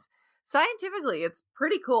 but it's scientifically it's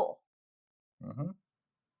pretty cool. Mm-hmm.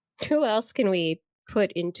 Who else can we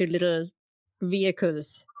put into little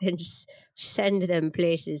vehicles and just send them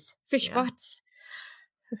places? Fishbots.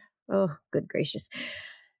 Oh, good gracious.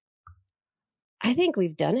 I think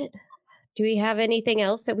we've done it. Do we have anything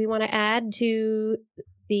else that we want to add to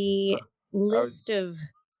the list of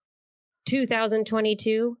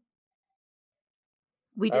 2022?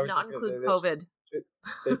 We did not include COVID.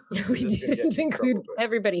 We didn't include.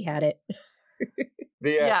 Everybody had it.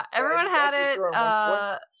 Everyone had it.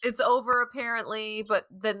 It's over apparently, but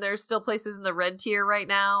then there's still places in the red tier right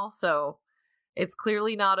now, so it's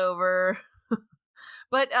clearly not over.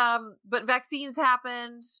 But vaccines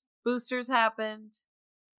happened, boosters happened.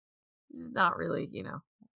 It's not really,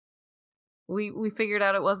 we figured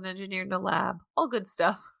out it wasn't engineered in a lab. All good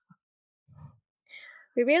stuff.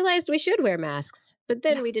 We realized we should wear masks, but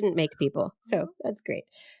then we didn't make people, so that's great.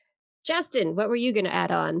 Justin, what were you going to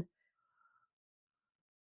add on?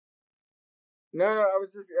 No, I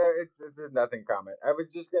was just, it's a nothing comment. I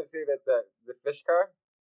was just going to say that the fish car.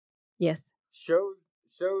 Yes. Shows,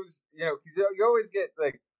 because you always get,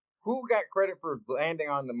 like, who got credit for landing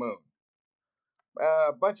on the moon?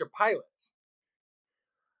 A bunch of pilots.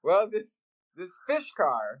 Well, this fish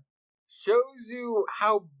car shows you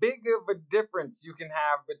how big of a difference you can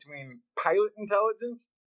have between pilot intelligence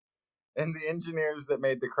and the engineers that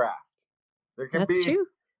made the craft. There can That's true.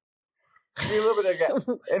 Be a little bit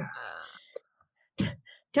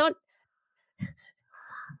of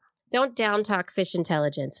Don't down talk fish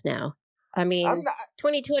intelligence now. I mean,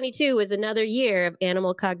 2022 was another year of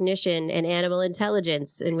animal cognition and animal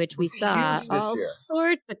intelligence in which we saw all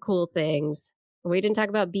sorts of cool things. We didn't talk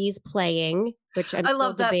about bees playing, which I'm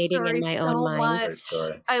still debating in my own mind.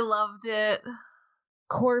 I loved it.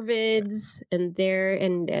 Corvids and their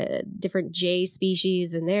different jay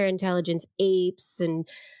species and their intelligence, apes, and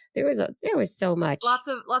there was so much. Lots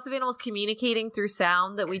of animals communicating through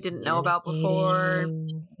sound that we didn't know about before.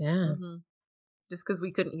 Yeah. Mm-hmm. Just because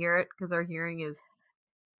we couldn't hear it because our hearing is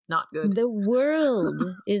not good. The world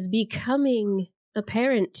is becoming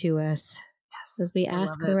apparent to us as we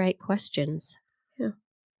ask the right questions. Yeah.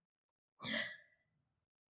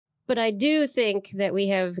 But I do think that we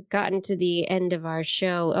have gotten to the end of our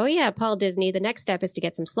show. Oh yeah, Paul Disney, the next step is to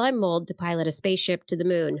get some slime mold to pilot a spaceship to the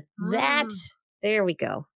moon. There we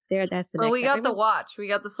go. That's the next step. We got the watch. We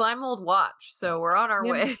got the slime mold watch, so we're on our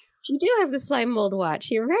way. You do have the slime mold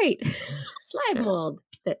watch. You're right. Slime mold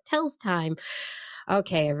that tells time.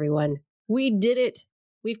 Okay, everyone. We did it.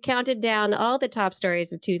 We've counted down all the top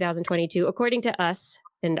stories of 2022 according to us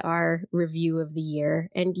and our review of the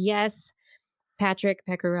year. And yes, Patrick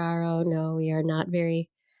Pecoraro, no, we are not very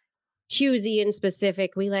choosy and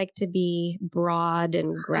specific. We like to be broad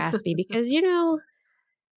and graspy because,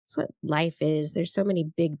 that's what life is. There's so many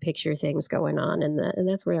big picture things going on, and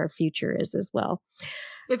that's where our future is as well.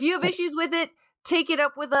 If you have issues with it, take it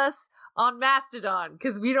up with us on Mastodon,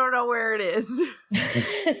 because we don't know where it is.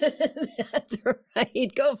 That's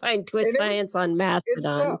right. Go find TWIS Science on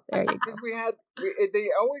Mastodon. There you go. They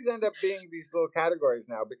always end up being these little categories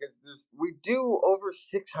now, because we do over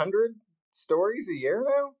 600 stories a year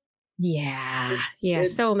now. Yeah,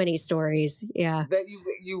 so many stories. Yeah, that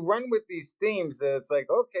you run with these themes that it's like,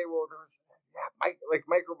 okay, well, there was like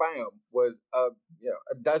microbiome was a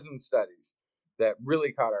dozen studies that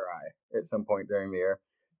really caught our eye at some point during the year.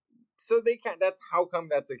 So that's how come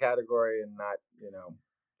that's a category and not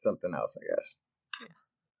something else, I guess. Yeah.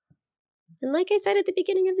 And like I said at the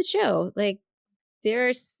beginning of the show, like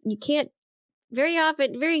you can't very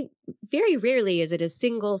often, very, very rarely is it a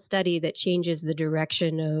single study that changes the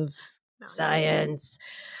direction of science.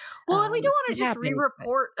 Well, and we don't want to just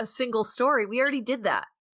re-report a single story. We already did that.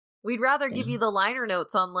 We'd rather give you the liner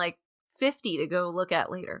notes on like 50 to go look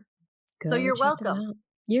at later. So you're welcome.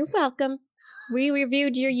 You're welcome. We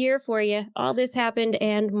reviewed your year for you. All this happened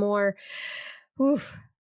and more. Oof.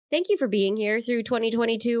 Thank you for being here through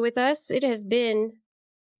 2022 with us. It has been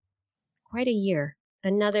quite a year.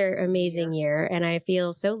 Another amazing year. And I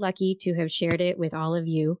feel so lucky to have shared it with all of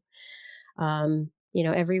you.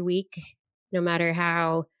 Every week, no matter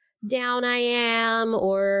how down I am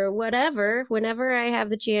or whatever, whenever I have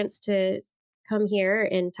the chance to come here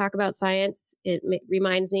and talk about science, it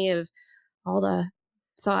reminds me of all the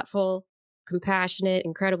thoughtful, compassionate,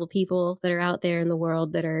 incredible people that are out there in the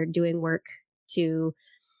world that are doing work to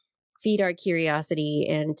feed our curiosity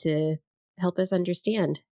and to help us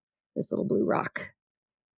understand this little blue rock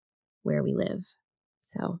where we live.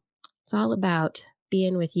 So it's all about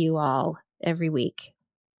being with you all every week,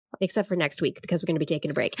 except for next week because we're going to be taking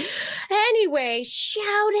a break. Anyway,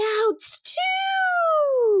 shout outs to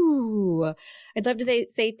I'd love to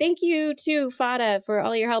say thank you to Fada for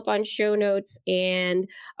all your help on show notes and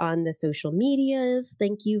on the social medias.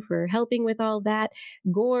 Thank you for helping with all that.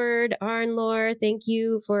 Gord, Arnlor, thank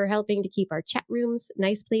you for helping to keep our chat rooms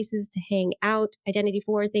nice places to hang out.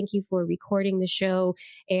 Identity4, thank you for recording the show.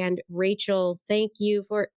 And Rachel, thank you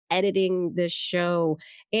for editing the show.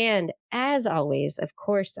 And as always, of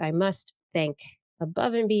course, I must thank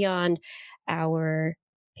above and beyond our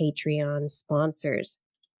Patreon sponsors.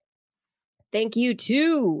 Thank you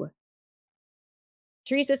to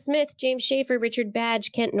Teresa Smith, James Schaefer, Richard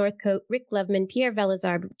Badge, Kent Northcote, Rick Loveman, Pierre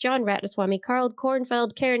Velazar, John Ratnaswamy, Carl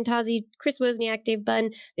Kornfeld, Karen Tazi, Chris Wozniak, Dave Bunn,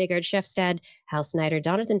 Vigard Shefstad, Hal Snyder,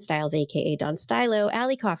 Jonathan Stiles, a.k.a. Don Stylo,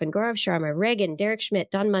 Ali Coffin, Gaurav Sharma, Reagan, Derek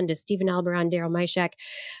Schmidt, Don Mundus, Stephen Alberon, Daryl Myshak,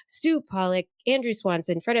 Stu Pollock, Andrew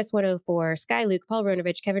Swanson, Fred S104, Sky Luke, Paul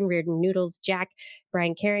Ronovich, Kevin Reardon, Noodles, Jack,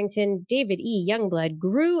 Brian Carrington, David E. Youngblood,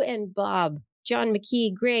 Gru and Bob, John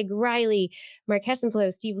McKee, Greg Riley, Mark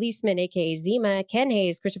Hessenflow, Steve Leisman, a.k.a. Zima, Ken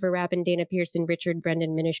Hayes, Christopher Rappin, Dana Pearson, Richard,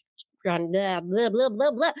 Brendan Minish, Ron, blah, blah, blah,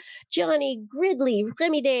 blah, blah, Johnny Gridley,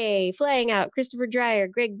 Remy Day, Flying Out, Christopher Dreyer,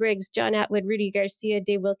 Greg Briggs, John Atwood, Rudy Garcia,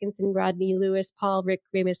 Dave Wilkinson, Rodney Lewis, Paul, Rick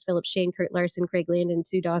Ramus, Philip Shane, Kurt Larson, Craig Landon,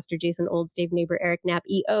 Sue Doster, Jason Olds, Dave Neighbor, Eric Knapp,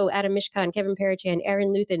 E.O., Adam Mishkan, Kevin Parachan,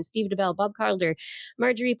 Aaron Luthen, Steve DeBell, Bob Calder,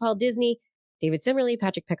 Marjorie, Paul Disney, David Simmerly,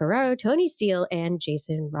 Patrick Pecoraro, Tony Steele, and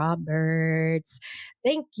Jason Roberts.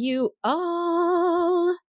 Thank you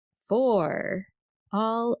all for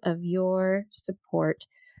all of your support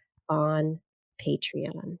on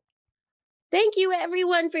Patreon. Thank you,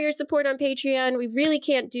 everyone, for your support on Patreon. We really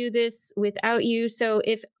can't do this without you. So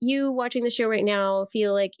if you watching the show right now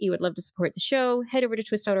feel like you would love to support the show, head over to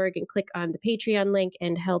TWIS.org and click on the Patreon link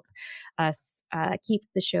and help us keep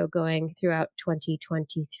the show going throughout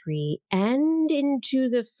 2023 and into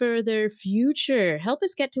the further future. Help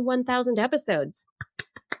us get to 1,000 episodes.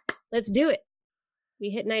 Let's do it. We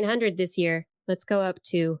hit 900 this year. Let's go up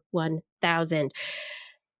to 1,000.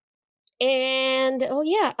 And, oh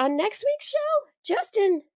yeah, on next week's show,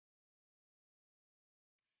 Justin.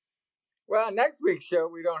 Well, next week's show,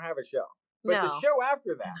 we don't have a show. But the show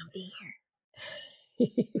after that, I'll be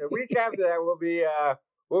here. the week after that,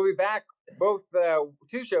 we'll be back, both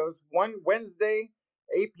two shows, one Wednesday,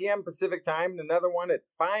 8 p.m. Pacific time, and another one at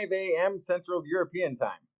 5 a.m. Central European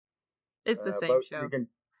time. It's the same show. You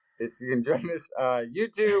can join us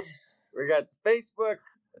YouTube. We got Facebook.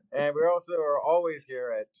 And we also are always here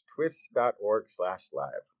at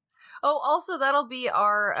TWIS.org/live. Oh, also, that'll be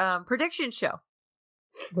our prediction show.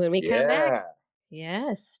 When we come back.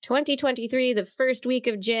 Yes. 2023, the first week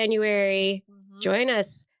of January. Mm-hmm. Join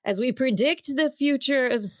us as we predict the future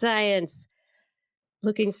of science.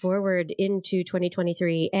 Looking forward into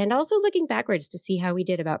 2023 and also looking backwards to see how we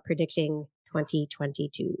did about predicting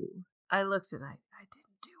 2022. I looked and I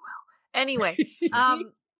didn't do well. Anyway,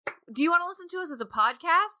 do you want to listen to us as a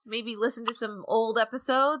podcast? Maybe listen to some old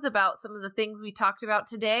episodes about some of the things we talked about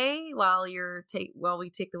today while we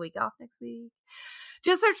take the week off next week.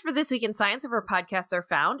 Just search for This Week in Science wherever podcasts are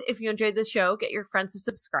found. If you enjoyed this show, get your friends to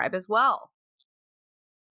subscribe as well.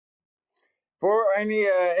 For any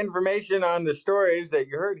information on the stories that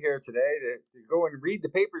you heard here today, to go and read the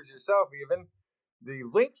papers yourself even, the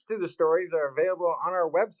links to the stories are available on our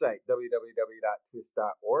website,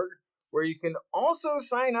 www.twis.org. where you can also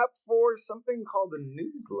sign up for something called a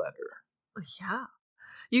newsletter. Yeah.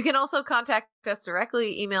 You can also contact us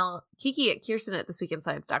directly. Email Kiki at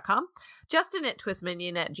Kirsten@thisweekinscience.com, Justin at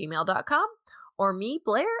twistminion@gmail.com, or me,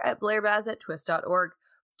 Blair, at blairbaz@twis.org.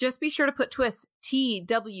 Just be sure to put TWIS,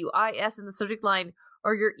 TWIS, in the subject line,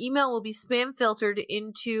 or your email will be spam filtered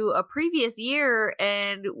into a previous year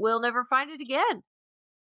and we'll never find it again.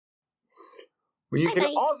 Well, you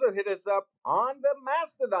can also hit us up on the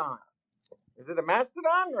Mastodon. Is it a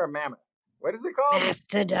mastodon or a mammoth? What is it called?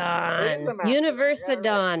 Mastodon. It is a mastodon.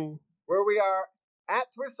 Universidon. Where we are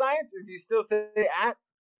at TWIS Science. If you still say at,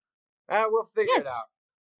 we'll figure it out.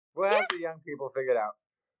 We'll have the young people figure it out.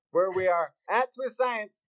 Where we are at TWIS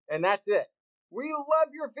Science, and that's it. We love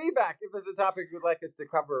your feedback. If there's a topic you'd like us to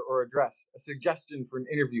cover or address, a suggestion for an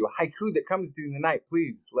interview, a haiku that comes during the night,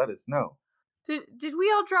 please let us know. Did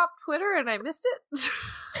we all drop Twitter and I missed it?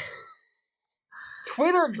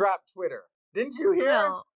 Twitter dropped Twitter. Didn't you hear?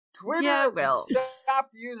 Well, Twitter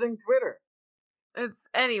stopped using Twitter.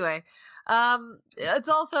 Anyway. It's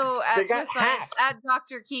also at TWIS Science, at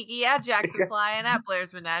Dr. Kiki, at Jackson Fly, and at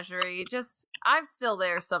Blair's Menagerie. I'm still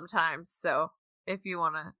there sometimes, so if you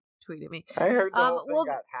want to tweet at me. I heard the whole thing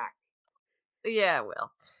got hacked. Yeah,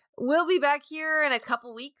 we'll be back here in a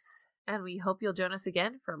couple weeks, and we hope you'll join us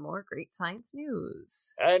again for more great science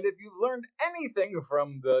news. And if you've learned anything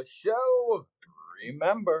from the show,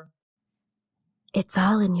 remember, It's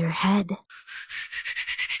all in your head.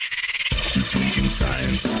 This Week in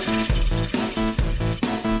Science.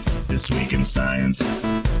 This Week in Science.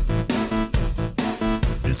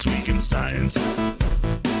 This Week in Science.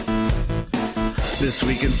 This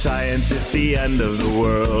Week in Science, it's the end of the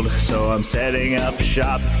world. So I'm setting up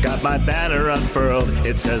shop, got my banner unfurled.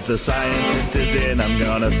 It says the scientist is in, I'm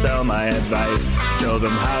gonna sell my advice. Show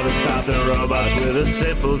them how to stop the robots with a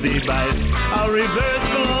simple device. I'll reverse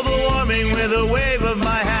global warming with a wave of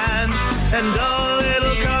my hand. And all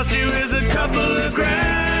it'll cost you is a couple of grand.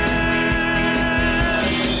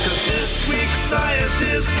 'Cause this week's science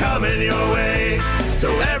is coming your way.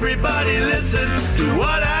 So everybody listen to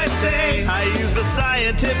what I say. I use the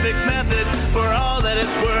scientific method for all that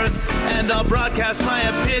it's worth. And I'll broadcast my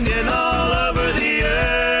opinion all over the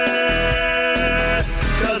earth.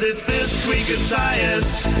 'Cause it's This Week in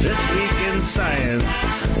Science. This Week in Science.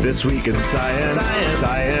 This Week in Science. Science.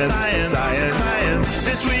 Science. Science. Science. Science.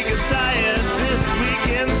 This Week in Science. This Week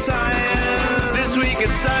in Science. This Week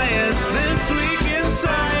in Science. This Week in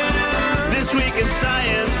Science. This Week in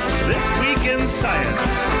Science. This Week in Science.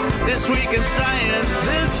 This Week in Science.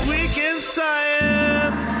 This Week in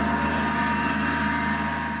Science.